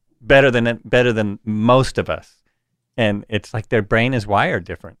better than most of us, and it's like their brain is wired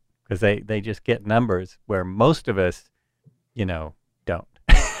different because they just get numbers where most of us, don't.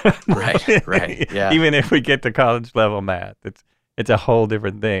 Right. Yeah. Even if we get to college level math, it's a whole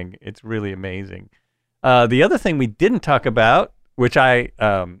different thing. It's really amazing. The other thing we didn't talk about, which I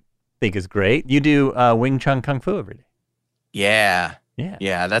think is great, you do Wing Chun Kung Fu every day. Yeah. Yeah.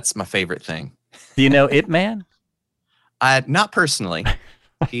 Yeah, that's my favorite thing. Do you know Ip Man? Not personally.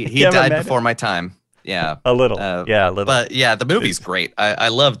 He You haven't died met before my time. Yeah. A little. Yeah, a little. But yeah, the movie's great. I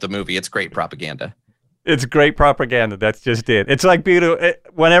love the movie. It's great propaganda. It's great propaganda. That's just it. It's like beautiful.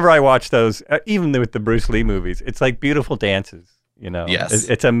 Whenever I watch those, even with the Bruce Lee movies, it's like beautiful dances. Yes.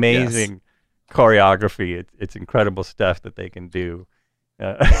 It's amazing choreography. It's incredible stuff that they can do.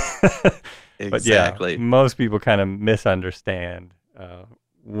 But Exactly. yeah, most people kind of misunderstand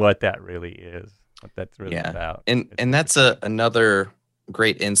what that really is, what that's really about. And that's another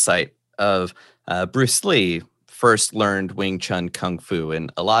great insight of Bruce Lee first learned Wing Chun Kung Fu,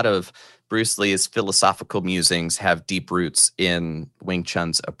 and a lot of Bruce Lee's philosophical musings have deep roots in Wing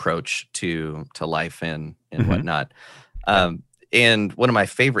Chun's approach to life and whatnot. And one of my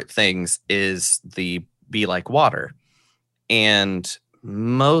favorite things is the be like water. And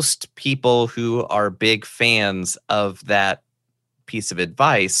most people who are big fans of that piece of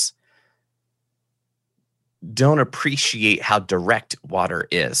advice don't appreciate how direct water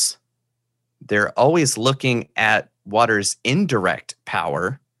is. They're always looking at water's indirect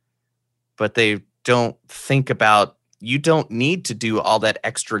power, but they don't think about, you don't need to do all that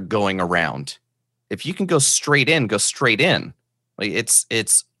extra going around. If you can go straight in, go straight in. Like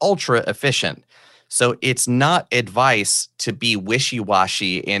it's ultra efficient. So it's not advice to be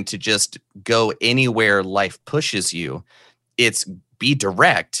wishy-washy and to just go anywhere life pushes you. It's be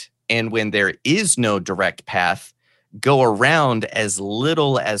direct. And when there is no direct path, go around as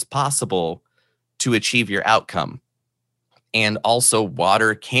little as possible to achieve your outcome. And also,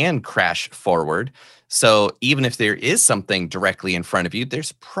 water can crash forward. So even if there is something directly in front of you,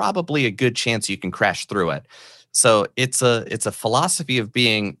 there's probably a good chance you can crash through it. So it's a philosophy of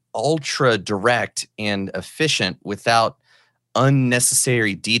being ultra direct and efficient without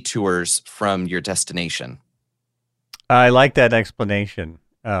unnecessary detours from your destination. I like that explanation.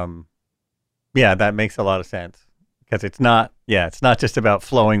 Yeah, that makes a lot of sense because it's not just about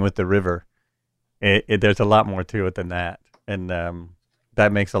flowing with the river. There's a lot more to it than that. And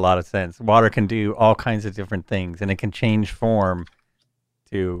that makes a lot of sense. Water can do all kinds of different things, and it can change form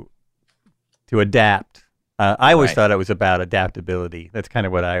to adapt. I always thought it was about adaptability. That's kind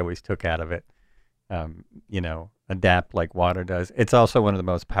of what I always took out of it. Adapt like water does. It's also one of the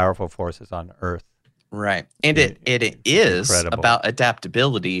most powerful forces on Earth. Right. And it is incredible. about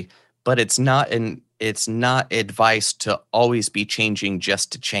adaptability, but it's not advice to always be changing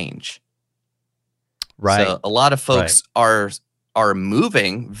just to change. Right. So a lot of folks are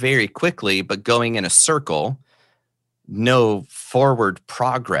moving very quickly, but going in a circle, no forward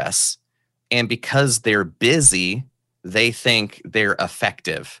progress. And because they're busy, they think they're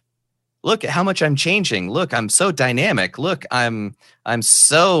effective. Look at how much I'm changing. Look, I'm so dynamic. Look, I'm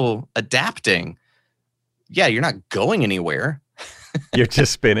so adapting. yeah, you're not going anywhere. You're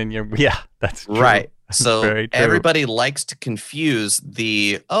just spinning your, that's true. Right. That's So very true. everybody likes to confuse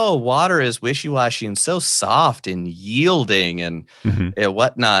water is wishy-washy and so soft and yielding and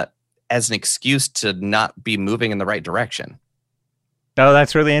whatnot as an excuse to not be moving in the right direction. Oh,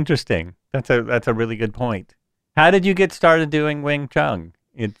 that's really interesting. That's a really good point. How did you get started doing Wing Chun?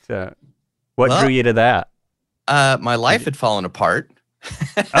 What drew you to that? My life had fallen apart.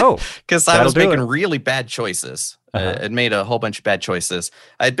 Oh, because I was making really bad choices. I'd made a whole bunch of bad choices.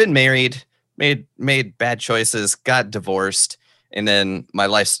 I'd been married, made bad choices, got divorced, and then my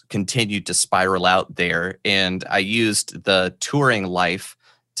life continued to spiral out there. And I used the touring life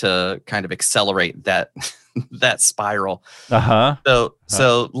to kind of accelerate that that spiral.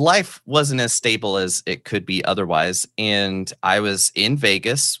 So life wasn't as stable as it could be otherwise. And I was in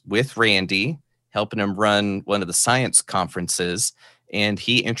Vegas with Randy, helping him run one of the science conferences. And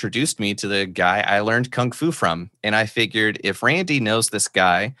he introduced me to the guy I learned Kung Fu from. And I figured if Randy knows this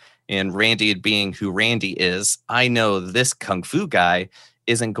guy, and Randy being who Randy is, I know this Kung Fu guy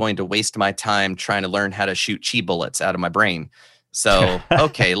isn't going to waste my time trying to learn how to shoot chi bullets out of my brain. So,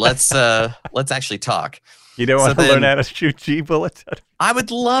 okay, let's actually talk. You don't want to learn how to shoot chi bullets? I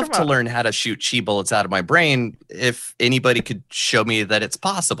would love to learn how to shoot chi bullets out of my brain. If anybody could show me that it's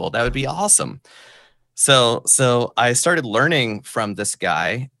possible, that would be awesome. So I started learning from this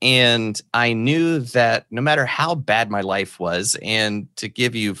guy, and I knew that no matter how bad my life was, and to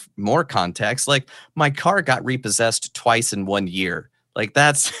give you more context, like my car got repossessed twice in 1 year. Like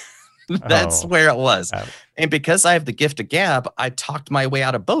that's where it was. And because I have the gift of gab, I talked my way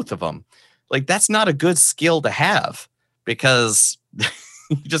out of both of them. Like that's not a good skill to have, because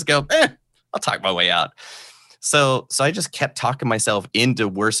you just go, I'll talk my way out. So I just kept talking myself into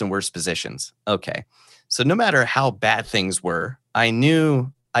worse and worse positions. Okay. So no matter how bad things were, I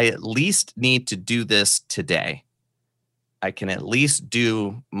knew I at least need to do this today. I can at least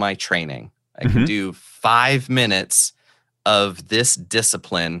do my training. I can do 5 minutes of this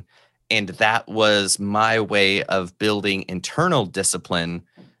discipline. And that was my way of building internal discipline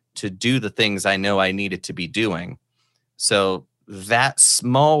to do the things I know I needed to be doing. So that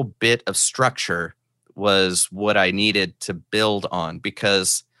small bit of structure was what I needed to build on,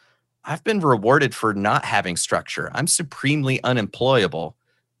 because I've been rewarded for not having structure. I'm supremely unemployable,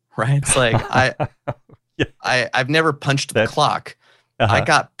 right? It's like I've never punched the clock. I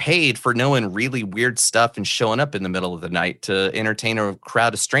got paid for knowing really weird stuff and showing up in the middle of the night to entertain a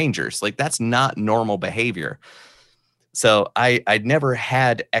crowd of strangers. Like that's not normal behavior. So I'd never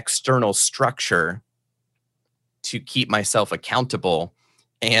had external structure to keep myself accountable,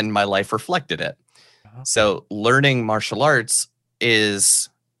 and my life reflected it. So learning martial arts is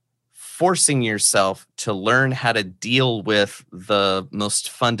forcing yourself to learn how to deal with the most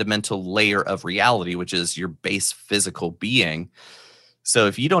fundamental layer of reality, which is your base physical being. So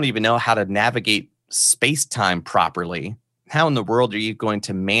if you don't even know how to navigate space-time properly, how in the world are you going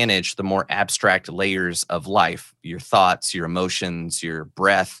to manage the more abstract layers of life? Your thoughts, your emotions, your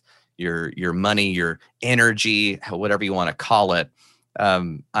breath, your money, your energy, whatever you want to call it.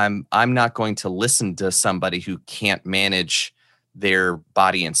 I'm not going to listen to somebody who can't manage their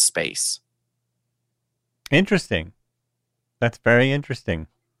body in space. Interesting. That's very interesting.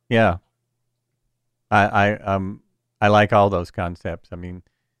 Yeah. I like all those concepts. I mean,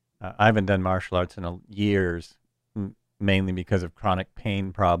 I haven't done martial arts in years, mainly because of chronic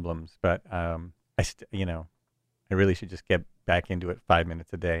pain problems. But I really should just get back into it 5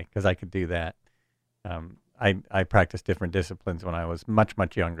 minutes a day, because I could do that. I practiced different disciplines when I was much,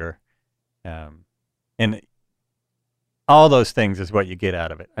 much younger, and all those things is what you get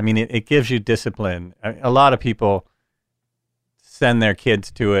out of it. I mean, it gives you discipline. A lot of people send their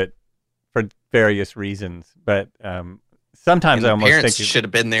kids to it for various reasons, but sometimes I almost parents think should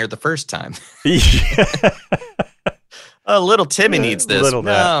have been there the first time. Little Timmy needs this.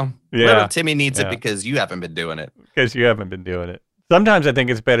 Little Timmy needs it because you haven't been doing it. Because you haven't been doing it. Sometimes I think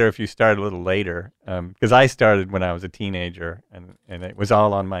it's better if you start a little later, because I started when I was a teenager, and it was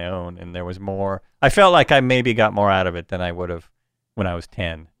all on my own, and there was more. I felt like I maybe got more out of it than I would have when I was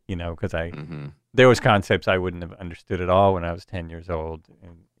 10, because there was concepts I wouldn't have understood at all when I was 10 years old,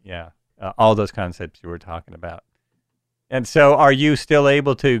 and all those concepts you were talking about. And so are you still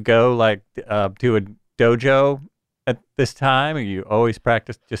able to go to a dojo at this time? Or you always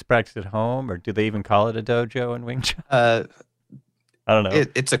practice at home, or do they even call it a dojo in Wing Chun? I don't know.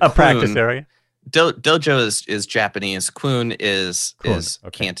 It's a practice area. Dojo is Japanese. Kwun is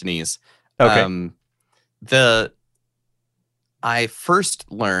Cantonese. Okay. I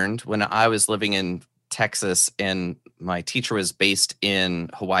first learned when I was living in Texas, and my teacher was based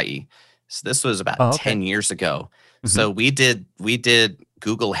in Hawaii. So this was about Oh, okay. 10 years ago. Mhm. So we did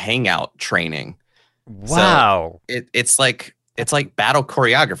Google Hangout training. Wow. So it's like battle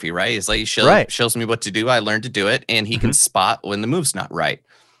choreography, right? It's like he shows me what to do. I learned to do it, and he can spot when the move's not right.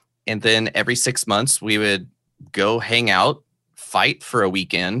 And then every 6 months, we would go hang out, fight for a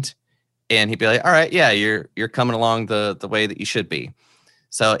weekend, and he'd be like, "All right, yeah, you're coming along the way that you should be."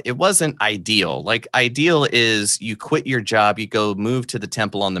 So it wasn't ideal. Like, ideal is you quit your job, you go move to the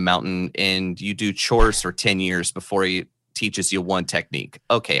temple on the mountain, and you do chores for 10 years before he teaches you one technique.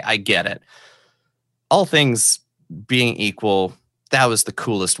 Okay, I get it. All things being equal, that was the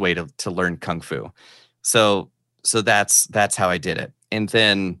coolest way to learn Kung Fu. So that's how I did it. And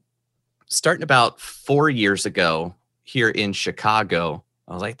then starting about 4 years ago here in Chicago,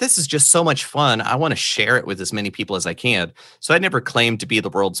 I was like, this is just so much fun. I want to share it with as many people as I can. So I never claimed to be the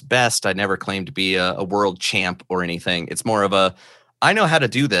world's best. I never claimed to be a world champ or anything. It's more of I know how to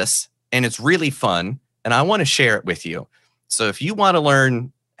do this, and it's really fun, and I want to share it with you. So if you want to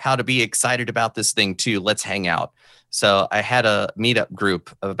learn how to be excited about this thing too, let's hang out. So I had a meetup group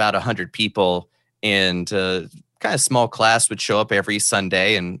of about 100 people, and kind of small class would show up every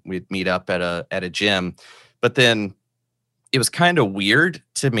Sunday, and we'd meet up at a gym. But then it was kind of weird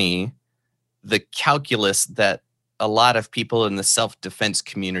to me, the calculus that a lot of people in the self-defense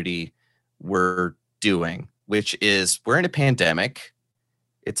community were doing, which is, we're in a pandemic.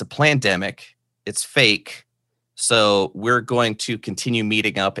 It's a plandemic. It's fake. So we're going to continue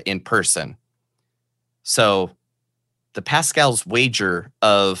meeting up in person. So the Pascal's wager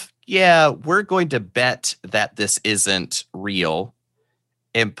of, yeah, we're going to bet that this isn't real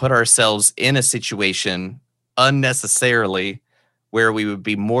and put ourselves in a situation unnecessarily where we would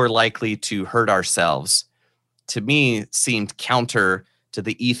be more likely to hurt ourselves, to me seemed counter to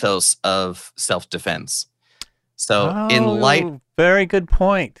the ethos of self-defense. So very good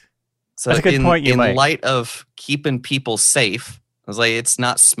point. So that's a good point you make. In light of keeping people safe, I was like, it's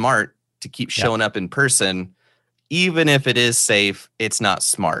not smart to keep showing up in person. Even if it is safe, it's not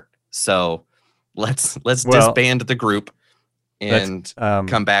smart. So let's disband the group and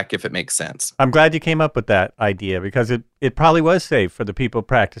come back if it makes sense. I'm glad you came up with that idea, because it probably was safe for the people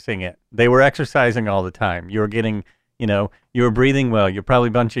practicing it. They were exercising all the time. You were getting, you were breathing well. You're probably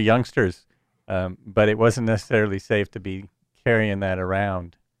a bunch of youngsters, but it wasn't necessarily safe to be carrying that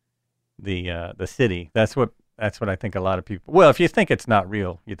around the city. That's what I think a lot of people. Well, if you think it's not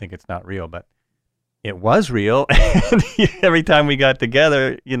real, you think it's not real, but it was real. And every time we got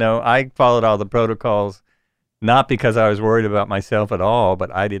together, I followed all the protocols. Not because I was worried about myself at all,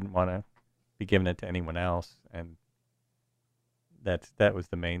 but I didn't want to be giving it to anyone else, and that was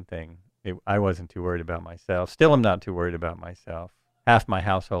the main thing. I wasn't too worried about myself. Still, I'm not too worried about myself. Half my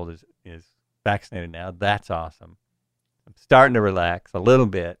household is vaccinated now. That's awesome. I'm starting to relax a little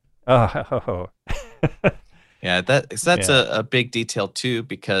bit. Oh. Yeah, that's a big detail too,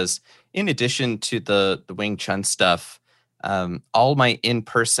 because in addition to the Wing Chun stuff, all my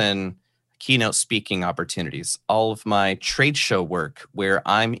in-person keynote speaking opportunities, all of my trade show work where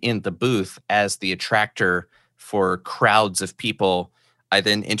I'm in the booth as the attractor for crowds of people, I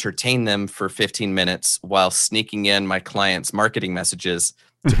then entertain them for 15 minutes while sneaking in my clients' marketing messages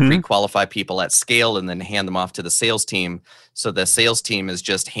to pre-qualify people at scale and then hand them off to the sales team. So the sales team is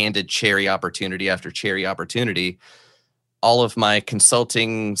just handed cherry opportunity after cherry opportunity. All of my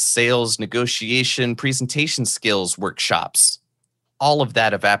consulting, sales, negotiation, presentation skills workshops, all of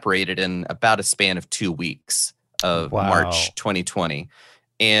that evaporated in about a span of 2 weeks of March 2020.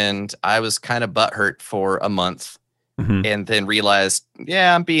 And I was kind of butthurt for a month, and then realized,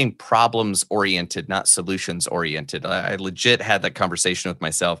 I'm being problems oriented, not solutions oriented. I legit had that conversation with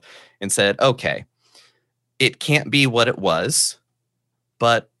myself and said, okay, it can't be what it was,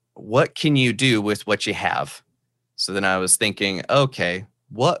 but what can you do with what you have? So then I was thinking, okay,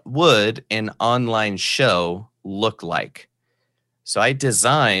 what would an online show look like? So I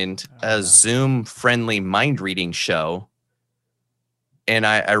designed a Zoom-friendly mind reading show, and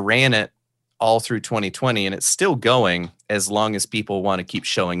I ran it all through 2020, and it's still going as long as people want to keep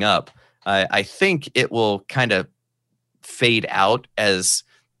showing up. I think it will kind of fade out as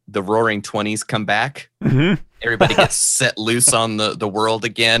the Roaring 20s come back. Everybody gets set loose on the world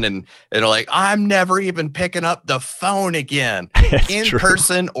again, and they're like, I'm never even picking up the phone again, in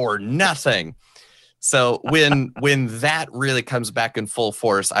person or nothing. So when that really comes back in full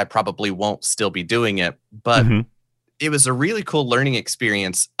force, I probably won't still be doing it. But it was a really cool learning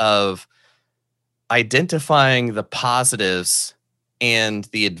experience of identifying the positives and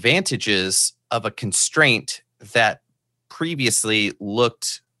the advantages of a constraint that previously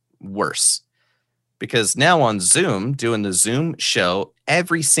looked worse. Because now on Zoom, doing the Zoom show,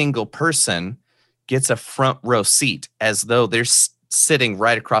 every single person gets a front row seat as though they're sitting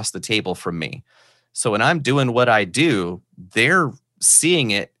right across the table from me. So when I'm doing what I do, they're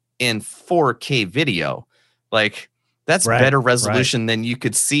seeing it in 4K video. Like, that's better resolution than you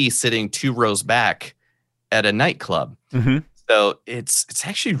could see sitting 2 rows back at a nightclub. Mm-hmm. So it's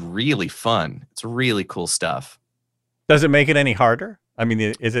actually really fun. It's really cool stuff. Does it make it any harder? I mean,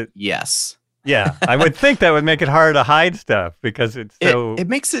 is it? Yes. Yeah, I would think that would make it harder to hide stuff because it's so. It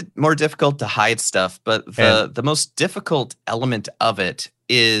makes it more difficult to hide stuff, but the most difficult element of it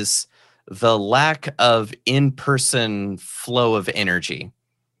is the lack of in-person flow of energy.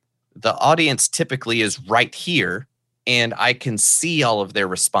 The audience typically is right here, and I can see all of their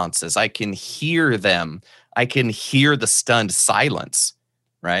responses. I can hear them. I can hear the stunned silence,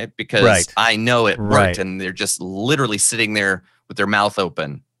 right? Because I know it worked, and they're just literally sitting there with their mouth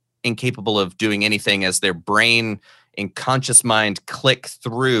open, incapable of doing anything as their brain and conscious mind click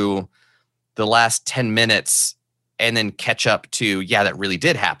through the last 10 minutes and then catch up to, yeah, that really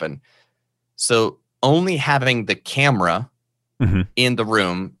did happen. So only having the camera in the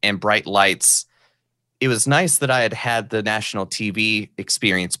room and bright lights, it was nice that I had the national TV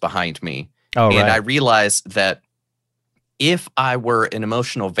experience behind me. I realized that if I were an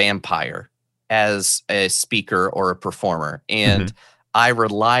emotional vampire as a speaker or a performer, and I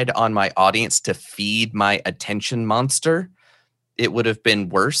relied on my audience to feed my attention monster, it would have been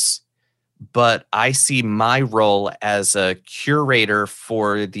worse. But I see my role as a curator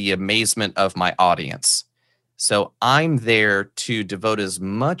for the amazement of my audience. So I'm there to devote as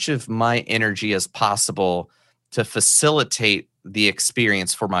much of my energy as possible to facilitate the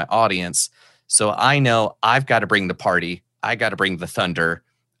experience for my audience. So I know I've got to bring the party. I got to bring the thunder.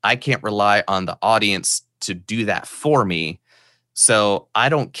 I can't rely on the audience to do that for me. So I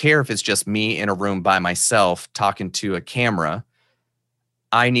don't care if it's just me in a room by myself talking to a camera.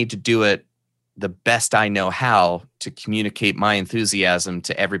 I need to do it the best I know how to communicate my enthusiasm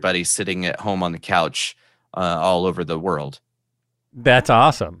to everybody sitting at home on the couch all over the world. That's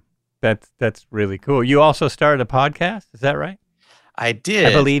awesome. That's really cool. You also started a podcast, is that right? I did.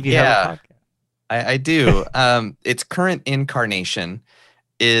 I believe you have a podcast. I do. Its current incarnation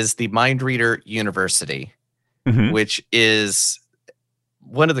is the Mind Reader University, which is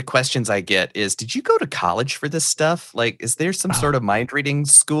one of the questions I get is, did you go to college for this stuff? Like, is there some sort of mind reading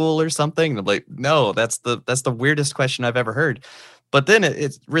school or something? And I'm like, no, that's the weirdest question I've ever heard. But then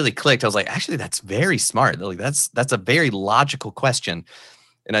it really clicked. I was like, actually, that's very smart. Like, that's a very logical question.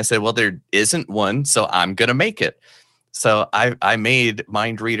 And I said, well, there isn't one, so I'm going to make it. So I made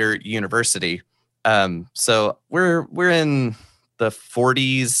Mind Reader University. So we're in the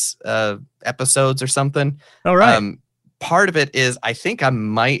 40s episodes or something. All right. Part of it is I think I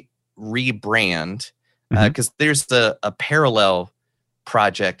might rebrand because there's a parallel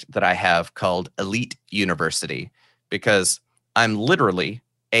project that I have called Elite University, because I'm literally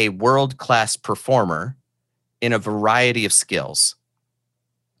a world-class performer in a variety of skills.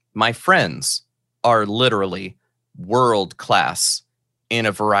 My friends are literally world-class in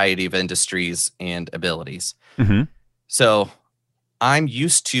a variety of industries and abilities. So I'm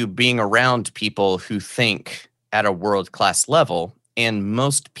used to being around people who think at a world-class level, and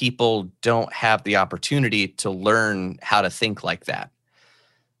most people don't have the opportunity to learn how to think like that.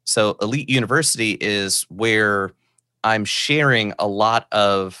 So Elite University is where I'm sharing a lot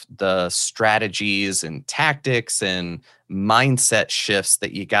of the strategies and tactics and mindset shifts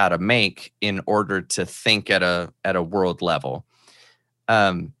that you got to make in order to think at a world level.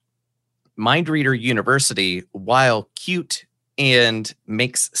 Mind Reader University, while cute and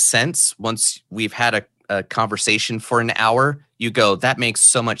makes sense once we've had a conversation for an hour, you go, that makes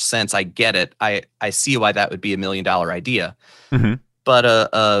so much sense. I get it. I see why that would be $1 million idea. But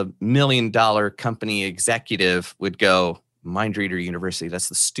a $1 million company executive would go, Mind Reader University, that's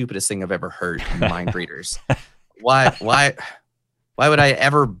the stupidest thing I've ever heard. Mind readers. Why would I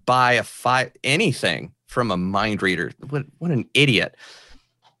ever buy anything from a mind reader? What an idiot.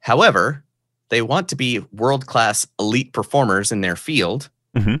 However, they want to be world-class elite performers in their field.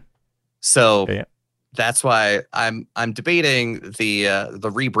 So that's why I'm debating the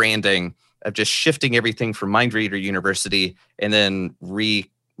rebranding of just shifting everything from Mind Reader University and then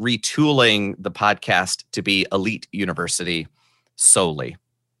retooling the podcast to be Elite University solely.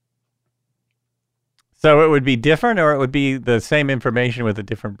 So it would be different, or it would be the same information with a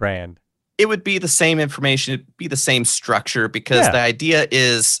different brand? It would be the same information. It'd be the same structure, because the idea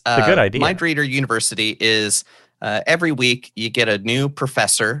is it's a good idea. Mind Reader University is every week you get a new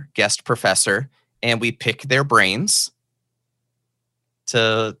guest professor, and we pick their brains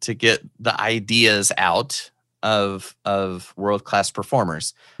to get the ideas out of world-class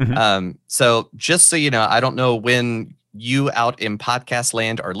performers. Mhm. So just so you know, I don't know when you out in podcast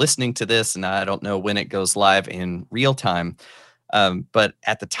land are listening to this, and I don't know when it goes live in real time. But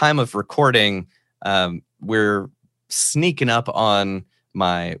at the time of recording, we're sneaking up on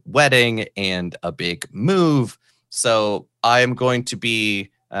my wedding and a big move. So I am going to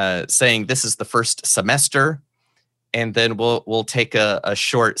be saying this is the first semester, and then we'll take a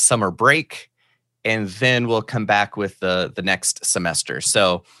short summer break, and then we'll come back with the next semester.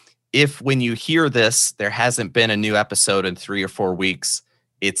 So if when you hear this, there hasn't been a new episode in 3 or 4 weeks,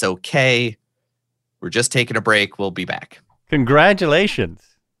 it's okay. We're just taking a break. We'll be back. Congratulations.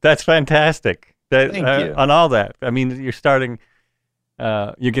 That's fantastic. Thank you. On all that. I mean, you're starting,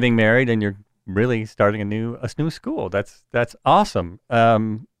 you're getting married and you're really starting a new school. That's awesome.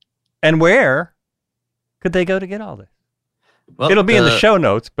 And where could they go to get all this? Well, It'll be in the show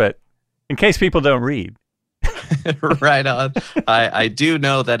notes, but in case people don't read. Right on. I do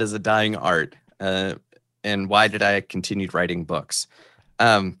know that is a dying art. And why did I continue writing books?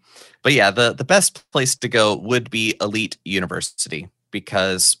 But yeah, the best place to go would be Elite University,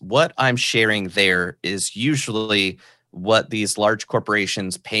 because what I'm sharing there is usually what these large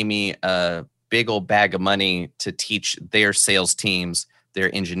corporations pay me a big old bag of money to teach their sales teams,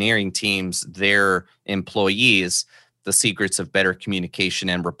 their engineering teams, their employees the secrets of better communication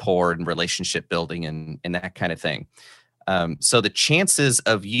and rapport and relationship building and that kind of thing. So the chances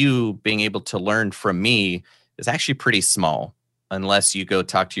of you being able to learn from me is actually pretty small, unless you go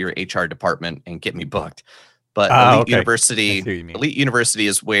talk to your HR department and get me booked. But Elite University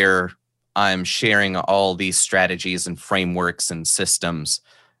is where I'm sharing all these strategies and frameworks and systems.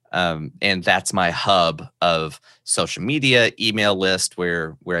 And that's my hub of social media, email list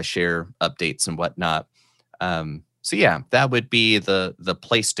where I share updates and whatnot. So yeah, that would be the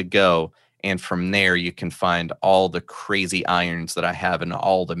place to go. And from there, you can find all the crazy irons that I have and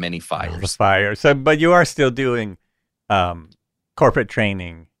all the many fires. So, but you are still doing corporate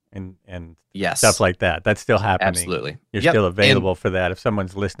training and yes, stuff like that. That's still happening. Absolutely. You're still available for that. If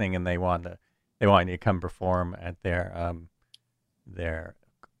someone's listening and they want you to come perform at their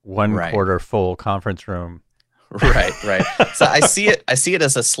 1/4 full conference room. Right. So I see it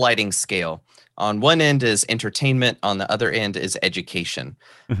as a sliding scale. On one end is entertainment. On the other end is education.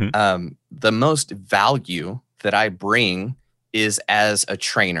 Mm-hmm. The most value that I bring is as a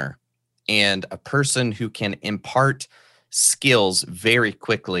trainer and a person who can impart skills very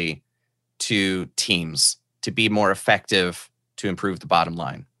quickly to teams to be more effective, to improve the bottom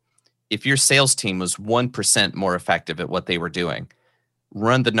line. If your sales team was 1% more effective at what they were doing,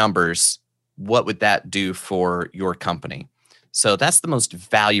 run the numbers. What would that do for your company? So that's the most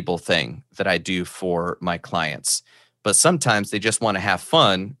valuable thing that I do for my clients. But sometimes they just want to have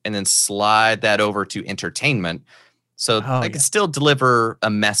fun and then slide that over to entertainment. So I can still deliver a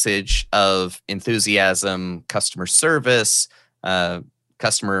message of enthusiasm, customer service,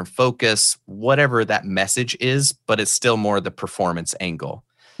 customer focus, whatever that message is, but it's still more the performance angle.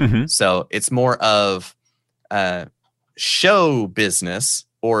 Mm-hmm. So it's more of show business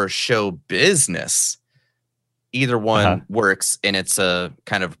or show business. Either one works, and it's a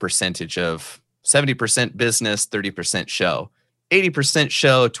kind of percentage of 70% business, 30% show, 80%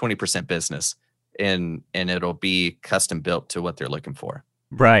 show, 20% business, and it'll be custom built to what they're looking for.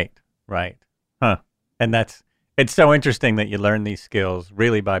 Right. Huh. And it's so interesting that you learn these skills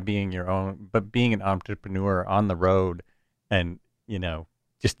really by being being an entrepreneur on the road and,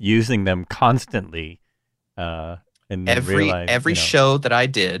 just using them constantly. And every show that I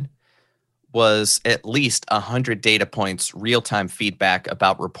did was at least 100 data points, real-time feedback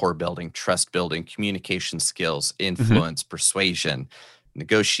about rapport building, trust building, communication skills, influence, persuasion,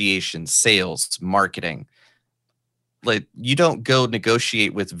 negotiation, sales, marketing. Like, you don't go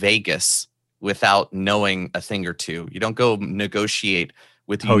negotiate with Vegas without knowing a thing or two. You don't go negotiate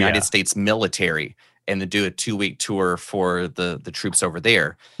with the United States military and then do a 2-week tour for the troops over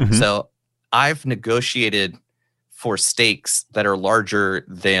there. Mm-hmm. So I've negotiated for stakes that are larger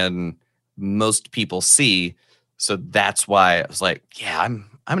than most people see. So that's why I was like, yeah, I'm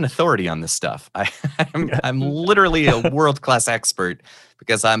an authority on this stuff. I'm literally a world-class expert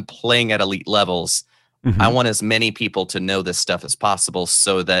because I'm playing at elite levels. Mm-hmm. I want as many people to know this stuff as possible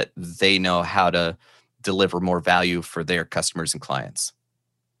so that they know how to deliver more value for their customers and clients.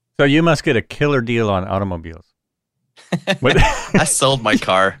 So you must get a killer deal on automobiles. I sold my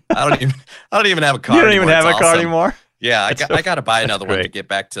car. I don't even have a car. You don't anymore. even have It's a car awesome. anymore? Yeah, I got to buy another one great. to get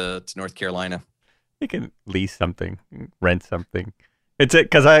back to North Carolina. You can lease something, rent something. It's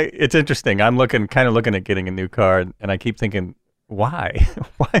interesting. I'm looking at getting a new car, and I keep thinking, why?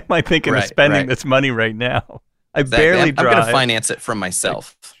 Why am I thinking of spending this money right now? I barely I'm drive. going to finance it from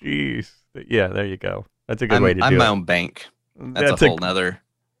myself. Jeez. Yeah, there you go. That's a good way to do it. I'm my own bank. That's a whole nother.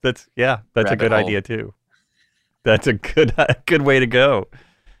 That's a good hole. idea too. That's a good way to go.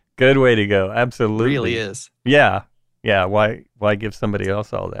 Good way to go. Absolutely. It really is. Yeah. Yeah. Why give somebody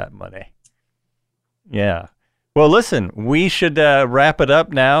else all that money? Yeah. Well, listen, we should wrap it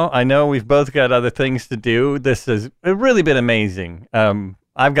up now. I know we've both got other things to do. This has really been amazing.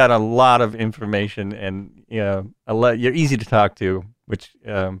 I've got a lot of information, and you're easy to talk to, but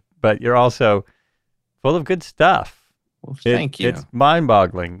you're also full of good stuff. Well, thank you. It's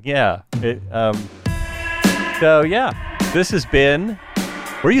mind-boggling. Yeah. So yeah, this has been.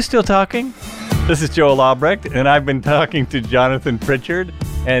 Were you still talking? This is Joel Albrecht, and I've been talking to Jonathan Pritchard,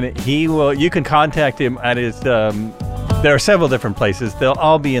 and you can contact him at his, there are several different places. They'll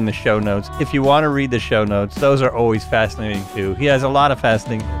all be in the show notes. If you want to read the show notes, those are always fascinating too. He has a lot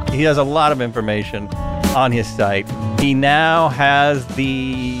of information on his site. He now has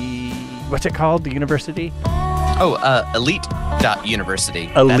what's it called? The university?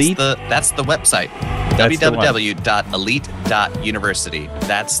 Elite.university. Elite? That's the website. www.elite.university.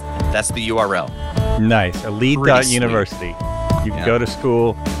 That's the URL. Nice. Elite.university. You can go to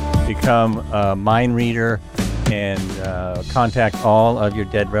school, become a mind reader, and contact all of your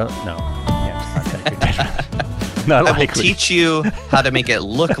dead relatives. No, you can't contact your dead relatives. Not I likely. will teach you how to make it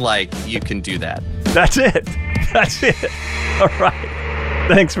look like you can do that. That's it. All right.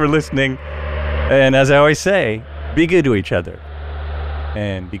 Thanks for listening. And as I always say, be good to each other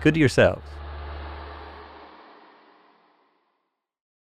and be good to yourselves.